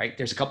 right?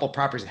 There's a couple of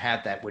properties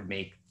that would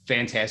make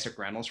fantastic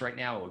rentals right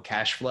now with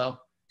cash flow.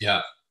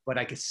 Yeah. But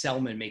I could sell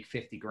them and make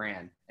 50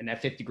 grand. And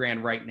that 50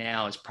 grand right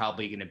now is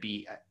probably going to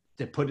be,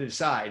 to put it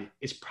aside,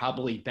 is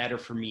probably better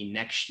for me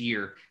next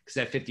year, because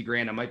that 50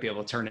 grand, I might be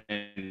able to turn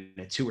it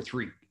into 2 or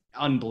 3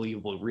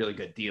 unbelievable, really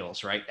good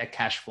deals, right? That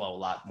cash flow a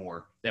lot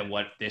more than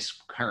what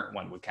this current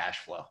one would cash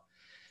flow.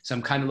 So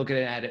I'm kind of looking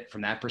at it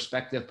from that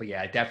perspective. But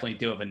yeah, I definitely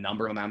do have a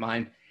number in my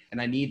mind,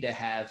 and I need to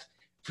have,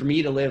 for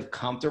me to live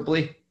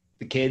comfortably,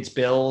 the kids,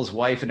 bills,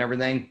 wife and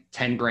everything,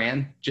 10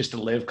 grand just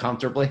to live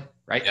comfortably,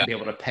 right? Yeah. To be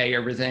able to pay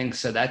everything.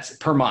 So that's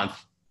per month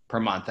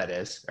that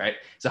is, right?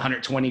 It's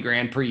 120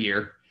 grand per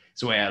year.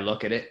 It's the way I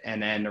look at it.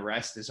 And then the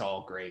rest is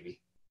all gravy.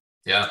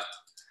 Yeah.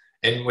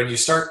 And when you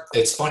start,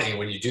 it's funny,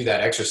 when you do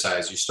that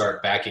exercise, you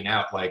start backing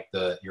out like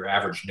your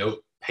average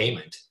note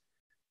payment.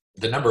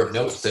 The number of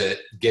notes to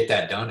get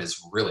that done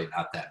is really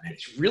not that many.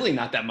 It's really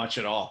not that much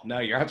at all. No,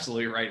 you're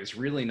absolutely right. It's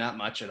really not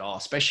much at all,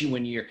 especially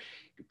when you're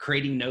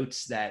creating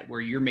notes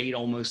where you're made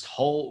almost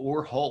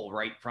whole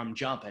right from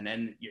jump. And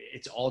then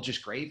it's all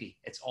just gravy.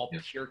 It's all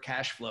pure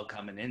cash flow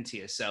coming into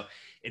you. So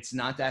it's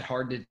not that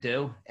hard to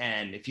do.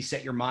 And if you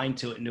set your mind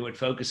to it and do it,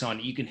 focus on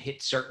it, you can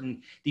hit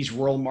these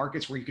world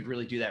markets where you could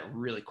really do that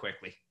really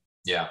quickly.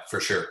 Yeah, for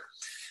sure.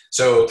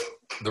 So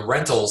the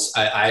rentals,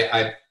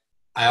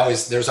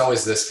 there's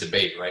always this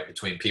debate, right,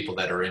 between people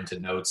that are into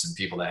notes and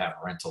people that have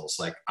rentals.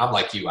 Like, I'm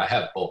like you, I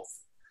have both,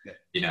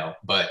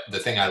 but the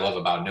thing I love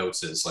about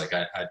notes is like,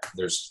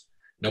 there's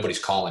nobody's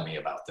calling me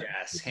about them.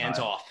 Yes. Hands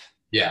off.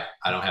 Yeah.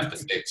 I don't have to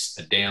fix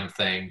a damn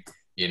thing.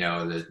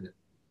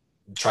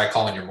 Try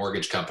calling your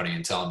mortgage company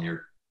and tell them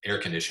your air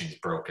conditioning is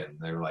broken.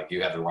 They're like,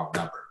 you have the wrong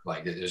number.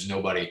 Like, there's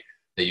nobody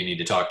that you need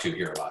to talk to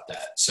here about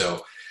that.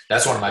 So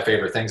that's one of my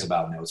favorite things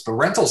about notes. But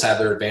rentals have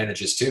their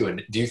advantages too.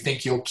 And do you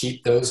think you'll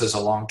keep those as a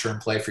long-term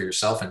play for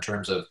yourself in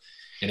terms of,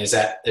 and is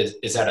that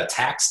a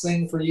tax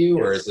thing for you?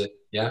 Yes. Or is it,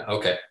 yeah,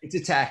 okay. It's a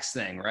tax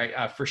thing, right?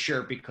 For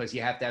sure, because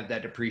you have to have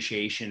that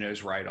depreciation,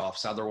 those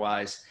write-offs.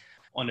 Otherwise,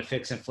 on the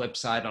fix and flip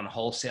side, on the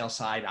wholesale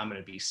side, I'm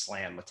going to be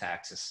slammed with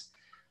taxes.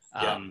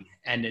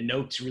 And the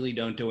notes really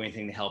don't do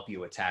anything to help you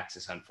with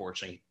taxes,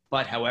 unfortunately.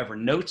 But however,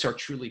 notes are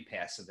truly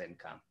passive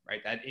income,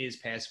 right? That is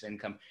passive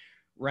income.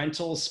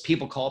 Rentals,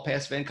 people call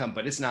passive income,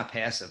 but it's not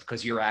passive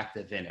because you're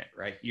active in it,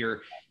 right?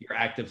 You're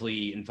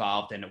actively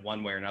involved in it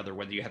one way or another,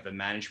 whether you have a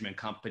management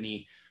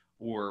company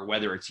or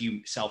whether it's you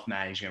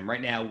self-managing them.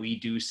 Right now, we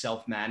do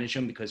self-manage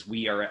them because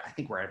I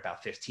think we're at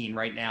about 15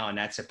 right now, and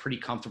that's a pretty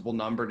comfortable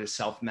number to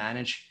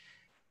self-manage.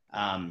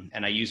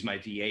 And I use my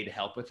VA to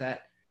help with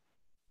that.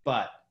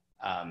 But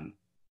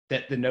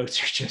the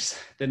notes are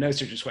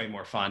just way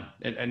more fun,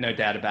 and no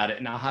doubt about it.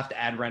 And I'll have to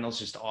add rentals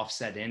just to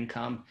offset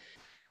income,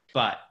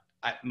 but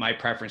my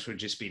preference would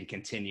just be to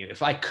continue.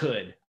 If I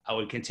could, I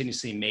would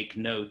continuously make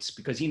notes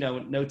because,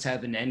 notes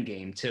have an end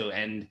game too.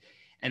 And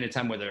a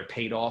time where they're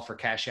paid off or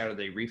cash out or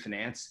they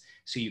refinance.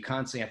 So you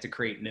constantly have to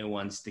create new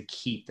ones to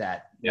keep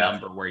that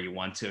number where you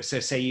want to. So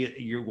say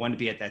you want to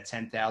be at that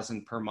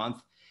 10,000 per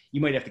month, you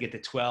might have to get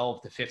to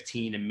 12 to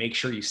 15 and make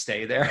sure you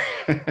stay there,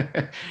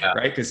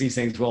 right? Because these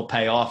things will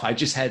pay off. I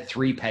just had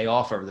 3 pay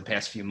off over the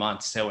past few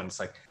months. So, and it's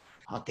like,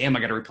 oh, damn, I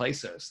got to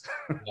replace those.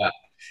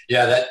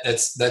 Yeah,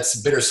 that's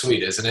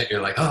bittersweet, isn't it?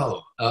 You're like,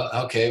 oh,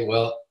 okay,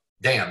 well,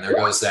 damn, there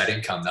goes that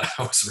income that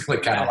I was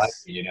really kind of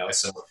liking,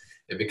 So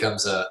it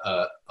becomes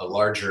a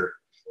larger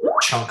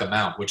chunk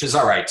amount, which is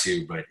all right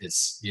too. But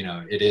it's,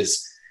 it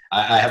is.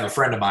 I have a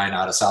friend of mine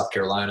out of South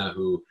Carolina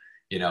who,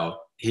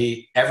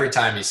 he every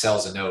time he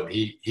sells a note,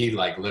 he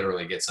like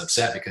literally gets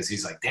upset because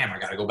he's like, damn, I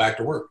got to go back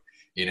to work.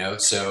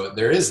 So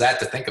there is that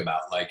to think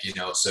about, like,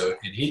 so,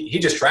 and he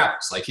just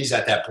travels, like he's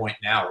at that point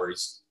now where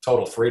he's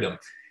total freedom.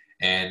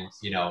 And,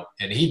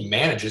 and he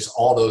manages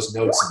all those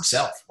notes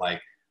himself.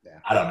 Like,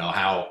 I don't know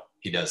how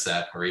he does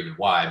that or even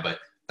why, but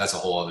that's a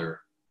whole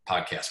other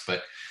podcast. But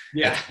at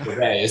the end of the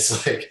day,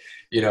 it's like,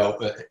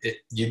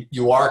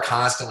 you are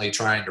constantly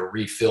trying to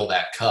refill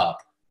that cup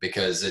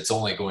because it's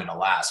only going to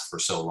last for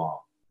so long.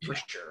 For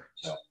sure.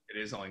 So it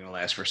is only going to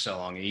last for so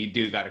long. And you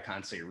do got to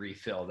constantly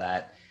refill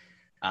that.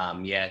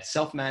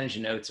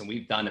 Self-managed notes. And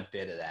we've done a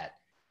bit of that.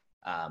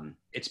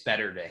 It's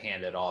better to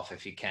hand it off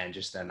if you can,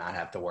 just to not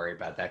have to worry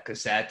about that.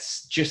 Cause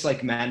that's just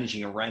like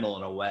managing a rental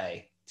in a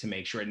way to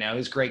make sure. Now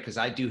it's great. Cause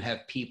I do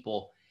have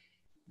people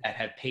that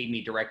have paid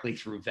me directly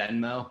through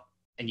Venmo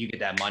and you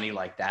get that money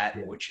like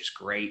that, which is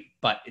great,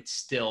 but it's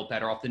still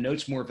better off. The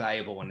note's more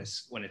valuable when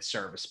it's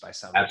serviced by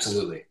someone.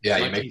 Absolutely. Yeah.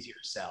 It's much easier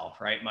to sell,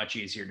 right? Much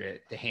easier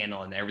to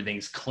handle, and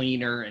everything's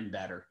cleaner and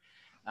better.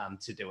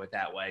 To do it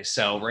that way.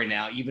 So right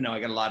now, even though I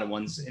got a lot of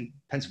ones in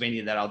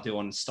Pennsylvania that I'll do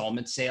on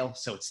installment sale,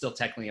 so it's still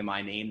technically in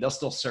my name, they'll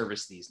still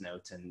service these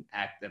notes and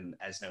act them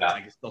as notes. I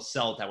guess they'll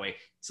sell it that way.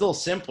 It's a little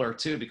simpler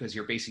too, because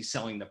you're basically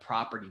selling the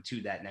property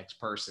to that next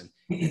person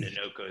and the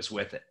note goes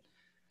with it.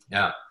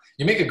 Yeah.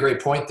 You make a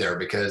great point there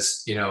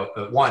because,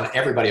 one,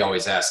 everybody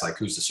always asks like,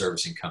 who's the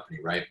servicing company,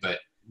 right? But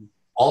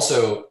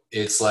also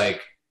it's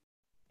like,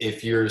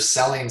 if you're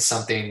selling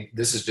something,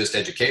 this is just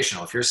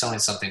educational. If you're selling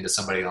something to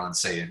somebody on,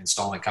 say, an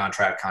installment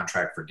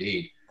contract for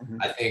deed,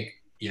 I think,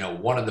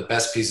 one of the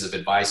best pieces of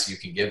advice you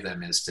can give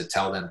them is to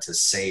tell them to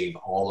save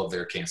all of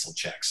their canceled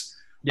checks.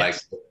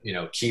 Yes.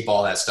 Like, keep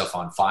all that stuff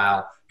on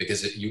file,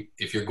 because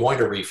if you're going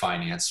to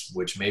refinance,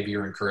 which maybe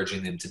you're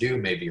encouraging them to do,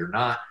 maybe you're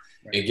not,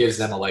 it gives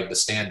them a leg to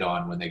stand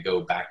on when they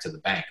go back to the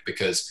bank,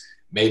 because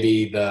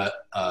maybe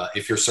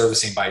if you're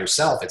servicing by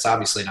yourself, it's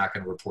obviously not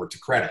going to report to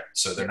credit.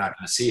 So they're not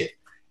going to see it.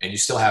 And you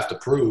still have to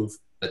prove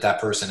that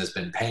person has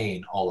been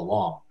paying all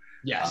along.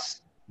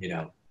 Yes.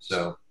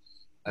 So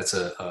that's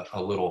a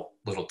little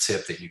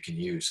tip that you can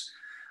use.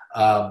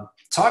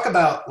 Talk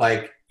about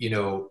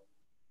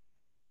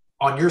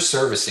on your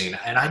servicing.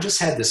 And I just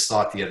had this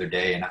thought the other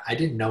day, and I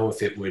didn't know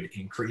if it would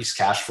increase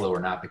cash flow or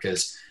not,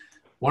 because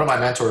one of my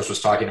mentors was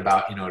talking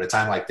about, at a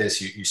time like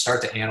this, you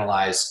start to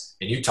analyze,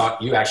 And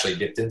you actually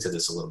dipped into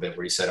this a little bit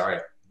where you said, all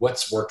right,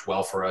 what's worked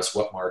well for us,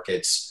 what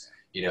markets,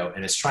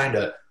 and it's trying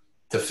to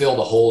fill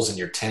the holes in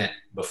your tent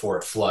before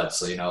it floods.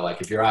 So,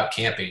 like if you're out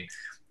camping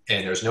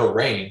and there's no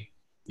rain,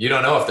 you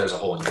don't know if there's a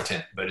hole in your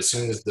tent, but as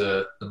soon as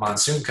the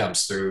monsoon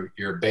comes through,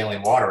 you're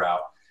bailing water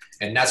out.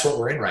 And that's what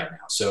we're in right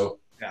now. So,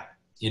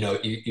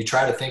 you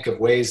try to think of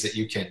ways that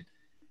you can,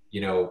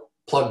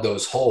 plug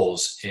those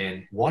holes.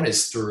 And one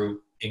is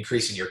through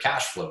increasing your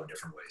cash flow in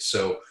different ways.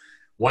 So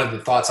one of the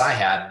thoughts I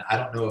had, and I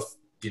don't know if,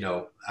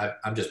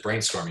 I'm just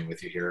brainstorming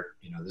with you here,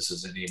 this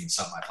isn't even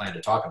something I plan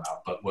to talk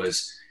about, but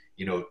was,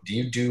 do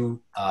you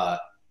do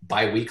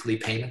biweekly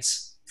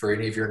payments for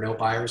any of your note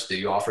buyers? Do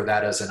you offer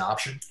that as an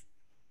option?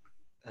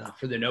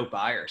 For the note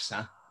buyers,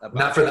 huh?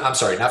 Not for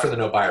the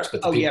note buyers,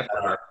 but the people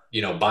that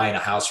are, buying a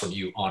house from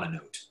you on a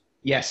note.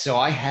 Yes. So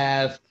I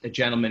have a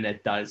gentleman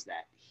that does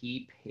that.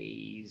 He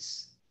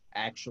pays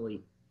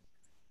actually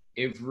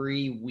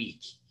every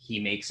week he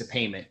makes a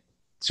payment.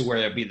 So where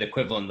there'll be the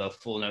equivalent of the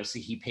full note. So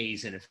he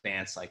pays in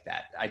advance like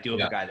that. I do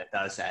have a guy that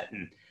does that.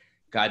 And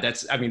God,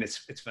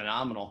 it's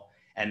phenomenal.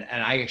 And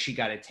I actually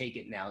got to take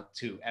it now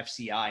to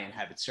FCI and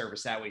have it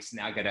serviced that way. So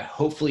now I got to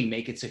hopefully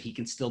make it so he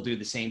can still do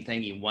the same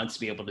thing. He wants to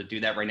be able to do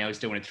that. Right now he's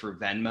doing it through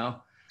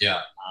Venmo.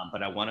 Yeah.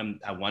 But I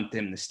want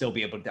them to still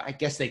be able to, I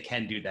guess they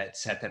can do that,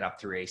 set that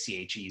up through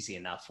ACH easy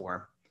enough for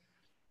him.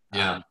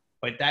 Yeah.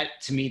 But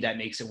that, to me, that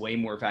makes it way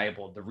more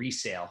valuable to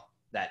resale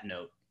that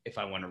note if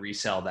I want to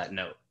resell that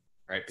note,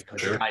 right?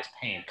 Because the guy's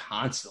paying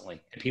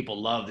constantly and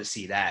people love to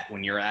see that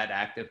when you're at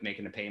active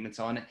making the payments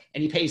on it,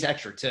 and he pays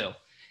extra too.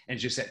 And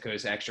just that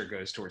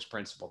goes towards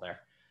principal there.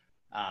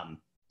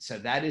 So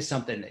that is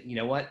something that,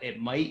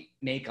 it might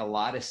make a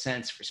lot of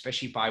sense for,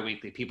 especially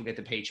biweekly. People get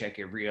the paycheck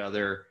every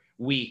other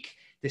week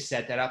to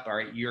set that up. All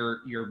right,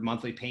 your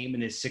monthly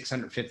payment is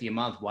 $650 a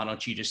month. Why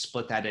don't you just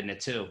split that into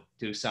two?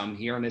 Do some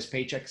here on this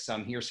paycheck,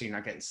 some here, so you're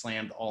not getting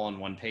slammed all in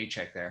one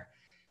paycheck there.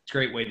 It's a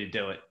great way to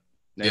do it.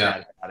 No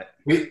doubt about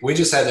it. We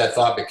just had that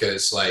thought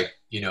because,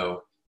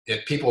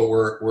 if people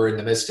were in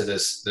the midst of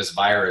this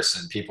virus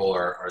and people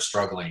are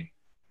struggling,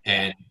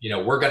 and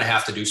we're going to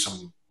have to do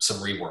some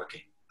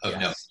reworking of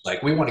notes.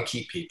 Like, we want to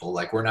keep people,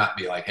 like, we're not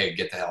be like, hey,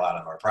 get the hell out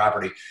of our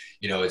property.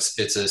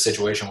 It's a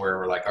situation where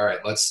we're like, all right,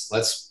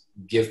 let's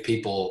give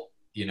people,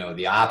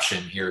 the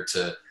option here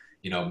to,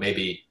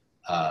 maybe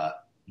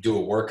do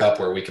a workup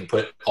where we can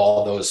put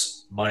all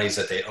those monies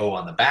that they owe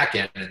on the back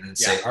end and then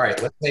say, all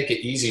right, let's make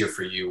it easier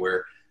for you,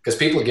 because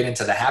people get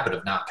into the habit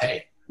of not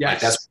paying. Yes. Like,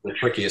 that's the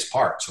trickiest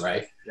parts,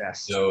 right?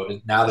 Yes.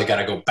 So now they got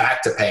to go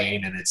back to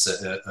paying, and it's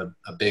a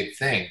big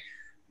thing.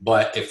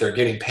 But if they're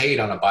getting paid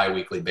on a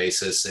biweekly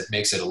basis, it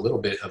makes it a little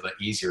bit of an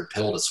easier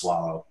pill to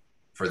swallow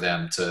for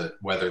them to,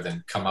 rather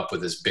than come up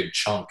with this big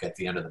chunk at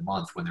the end of the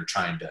month when they're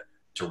trying to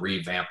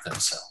revamp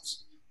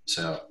themselves.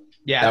 So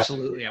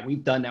absolutely. Yeah,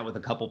 we've done that with a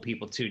couple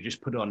people too.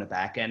 Just put it on the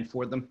back end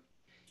for them,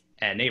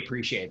 and they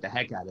appreciate the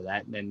heck out of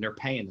that. And then they're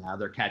paying now.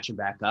 They're catching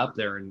back up.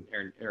 They're in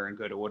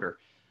good order.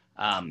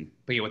 But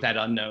with that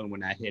unknown,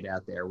 when that hit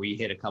out there, we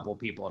hit a couple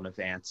people in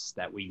advance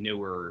that we knew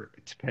were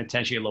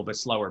potentially a little bit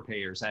slower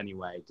payers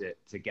anyway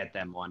to get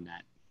them on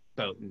that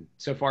boat. And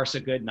so far,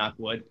 so good. Knock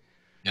wood.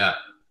 Yeah.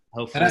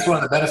 Hopefully. And that's one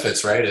of the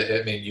benefits,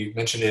 right? I mean, you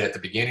mentioned it at the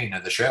beginning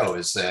of the show,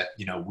 is that,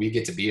 we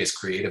get to be as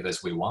creative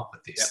as we want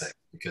with these things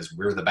because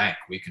we're the bank.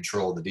 We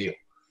control the deal.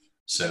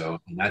 So,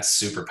 and that's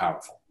super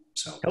powerful.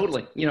 So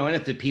totally, and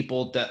if the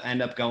people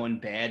end up going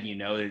bad,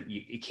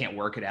 you can't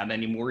work it out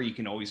anymore. You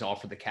can always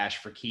offer the cash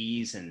for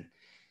keys, and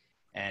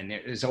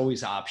there's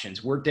always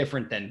options. We're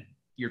different than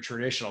your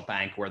traditional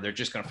bank where they're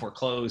just going to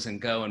foreclose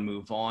and go and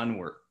move on.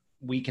 Where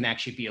we can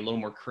actually be a little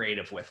more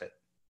creative with it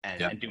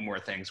and do more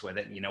things with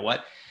it. And you know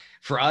what?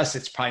 For us,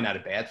 it's probably not a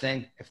bad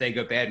thing if they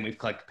go bad and we've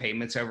collected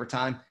payments over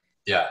time.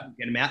 Yeah,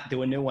 get them out,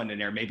 do a new one in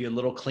there. Maybe a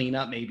little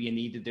cleanup. Maybe you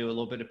need to do a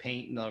little bit of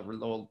paint and a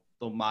little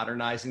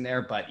modernizing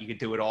there, but you could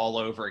do it all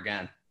over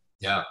again.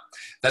 Yeah,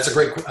 that's a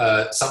great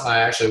something I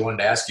actually wanted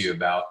to ask you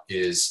about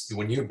is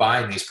when you're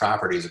buying these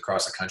properties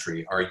across the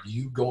country, are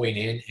you going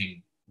in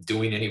and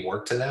doing any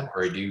work to them,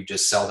 or do you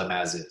just sell them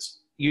as is?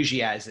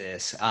 Usually as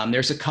is.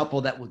 There's a couple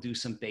that will do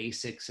some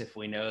basics if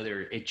we know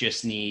it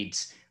just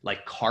needs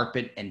like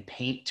carpet and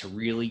paint to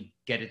really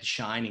get it to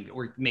shine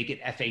or make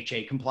it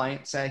FHA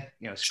compliant, say,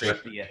 scrape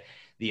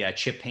the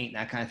chip paint,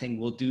 that kind of thing.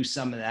 We'll do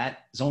some of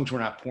that as long as we're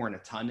not pouring a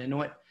ton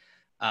into it.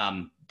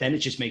 Then it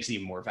just makes it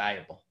even more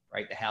valuable,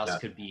 right? The house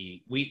could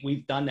be,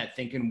 we've done that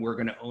thinking we're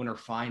going to owner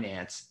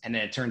finance. And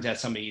then it turns out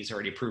somebody's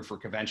already approved for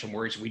conventional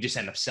mortgage. We just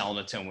end up selling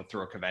it to them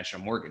through a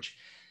conventional mortgage.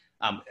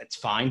 It's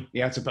fine.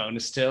 Yeah. It's a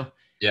bonus too.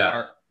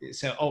 Yeah.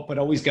 But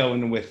always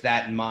going with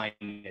that in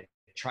mind,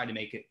 try to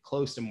make it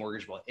close to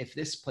mortgageable. If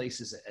this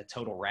place is a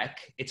total wreck,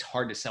 it's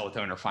hard to sell with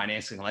owner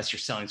financing unless you're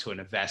selling to an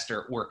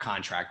investor or a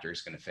contractor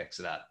is going to fix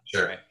it up.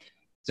 Sure. Right?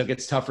 So it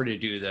gets tougher to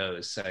do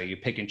those. So you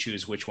pick and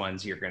choose which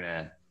ones you're going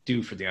to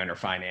do for the owner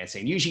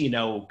financing. Usually,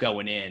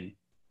 going in,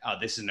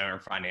 this is an owner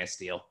finance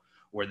deal,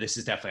 or this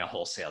is definitely a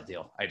wholesale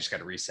deal. I just got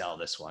to resell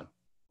this one.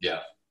 Yeah.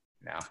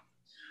 Yeah.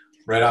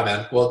 Right on,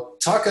 man. Well,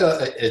 talk.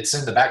 It's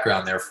in the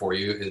background there for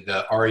you,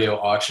 the REO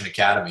Auction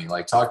Academy.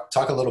 Like, talk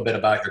a little bit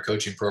about your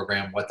coaching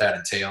program, what that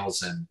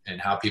entails, and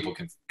how people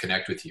can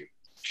connect with you.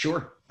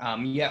 Sure.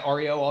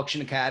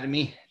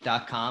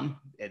 REOauctionacademy.com.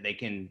 They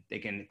can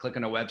click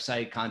on our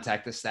website,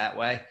 contact us that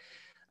way.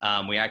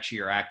 We actually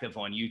are active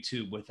on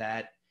YouTube with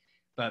that.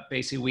 But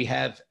basically, we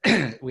have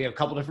a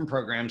couple different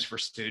programs for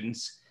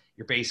students.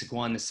 Your basic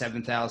one is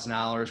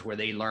 $7,000, where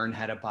they learn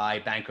how to buy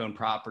bank-owned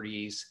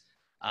properties.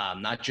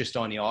 Not just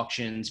on the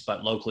auctions,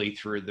 but locally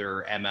through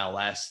their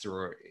MLS,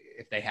 through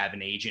if they have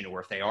an agent or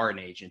if they are an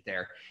agent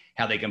there,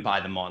 how they can buy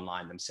them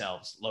online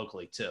themselves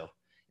locally too,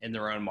 in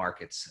their own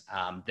markets.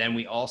 Then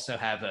we also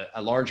have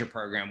a larger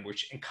program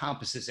which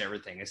encompasses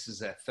everything. This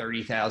is a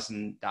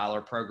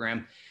 $30,000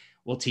 program.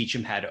 We'll teach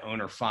them how to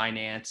owner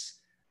finance,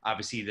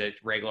 obviously the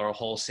regular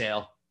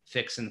wholesale,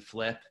 fix and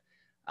flip,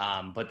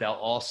 but they'll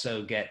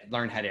also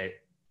learn how to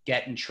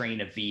get and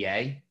train a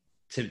VA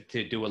to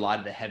do a lot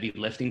of the heavy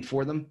lifting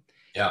for them.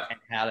 Yeah. And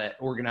how to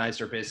organize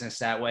their business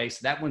that way. So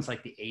that one's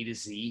like the A to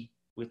Z.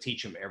 We'll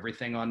teach them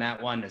everything on that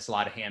one. There's a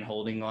lot of hand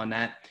holding on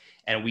that.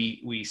 And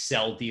we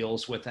sell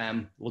deals with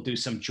them. We'll do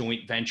some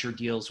joint venture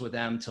deals with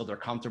them till they're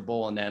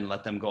comfortable and then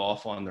let them go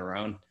off on their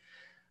own.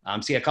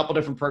 So a couple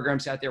different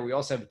programs out there. We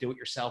also have a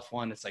do-it-yourself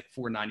one. It's like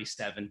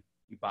 $497.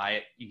 You buy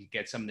it, you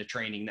get some of the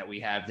training that we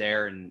have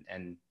there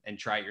and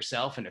try it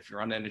yourself. And if you're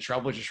running into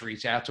trouble, just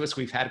reach out to us.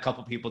 We've had a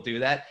couple people do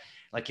that.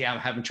 Like, I'm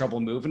having trouble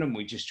moving them.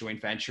 We just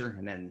joint venture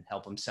and then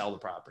help them sell the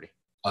property.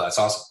 Oh, that's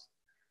awesome.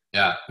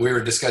 Yeah. We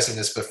were discussing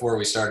this before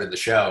we started the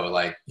show.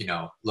 Like,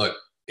 look,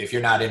 if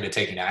you're not into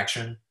taking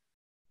action,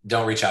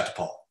 don't reach out to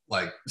Paul.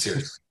 Like,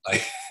 seriously.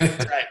 Like,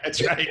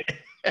 That's right.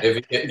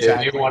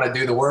 If you want to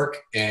do the work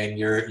and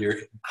you're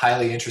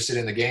highly interested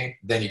in the game,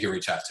 then you can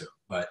reach out to him.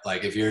 But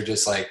like, if you're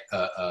just like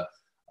a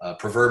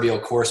proverbial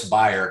course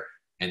buyer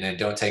and then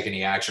don't take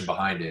any action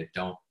behind it,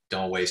 don't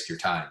waste your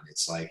time.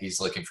 It's like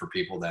he's looking for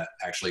people that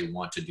actually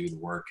want to do the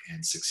work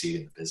and succeed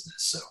in the business.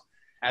 So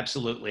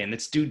absolutely. And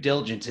it's due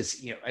diligence.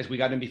 Is, as we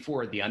got in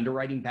before, the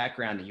underwriting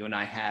background that you and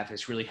I have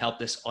has really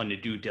helped us on the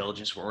due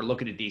diligence. When we're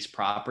looking at these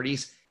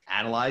properties,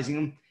 analyzing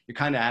them, you're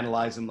kind of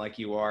analyzing them like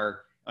you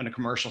are on a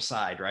commercial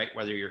side, right?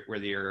 Whether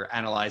you're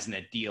analyzing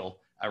a deal,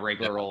 a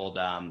regular old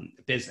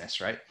business,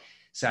 right?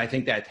 So I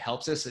think that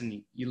helps us,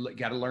 and you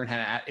got to learn how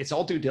to, it's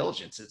all due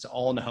diligence. It's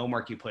all in the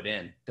homework you put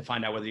in to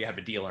find out whether you have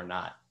a deal or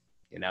not.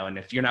 And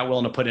if you're not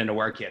willing to put in the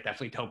work yet,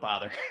 definitely don't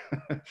bother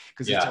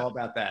because it's all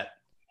about that.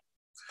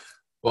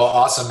 Well,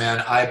 awesome,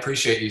 man. I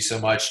appreciate you so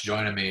much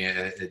joining me.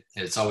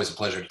 It's always a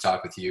pleasure to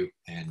talk with you.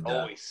 And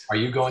always. Are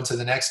you going to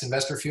the next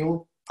Investor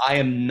Fuel? I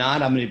am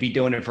not. I'm going to be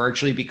doing it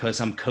virtually because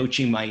I'm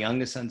coaching my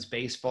youngest son's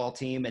baseball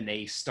team, and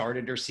they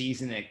started their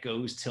season. It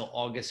goes till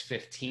August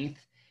 15th.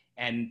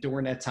 And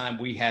during that time,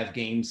 we have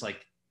games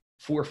like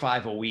 4 or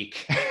 5 a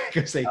week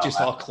because they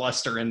all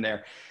cluster in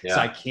there. Yeah.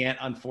 So I can't,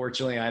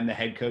 unfortunately. I'm the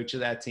head coach of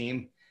that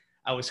team.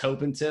 I was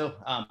hoping to,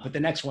 but the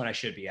next one I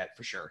should be at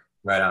for sure.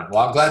 Right on.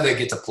 Well, I'm glad they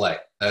get to play.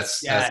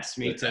 That's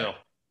me too.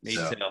 Me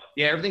too.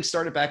 Yeah, everything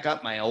started back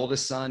up. My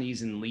oldest son,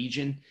 he's in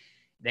Legion.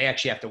 They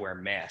actually have to wear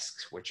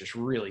masks, which is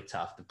really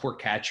tough. The poor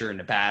catcher and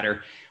the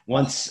batter.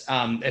 Once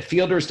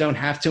fielders don't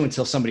have to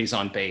until somebody's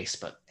on base,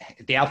 but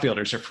the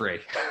outfielders are free.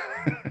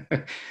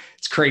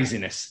 It's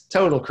craziness,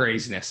 total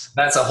craziness.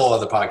 That's a whole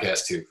other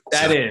podcast too.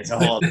 That is a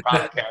whole other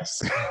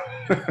podcast.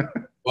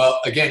 Well,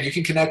 again, you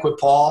can connect with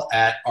Paul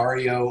at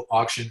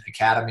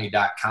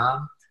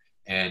REOauctionacademy.com.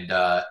 And,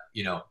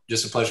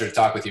 just a pleasure to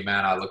talk with you,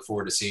 man. I look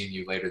forward to seeing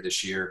you later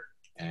this year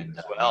and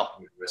the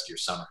rest of your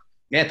summer.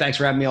 Yeah, thanks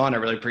for having me on. I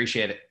really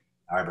appreciate it.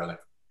 All right, brother.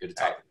 Good to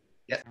talk.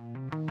 Right.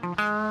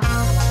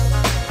 Yep.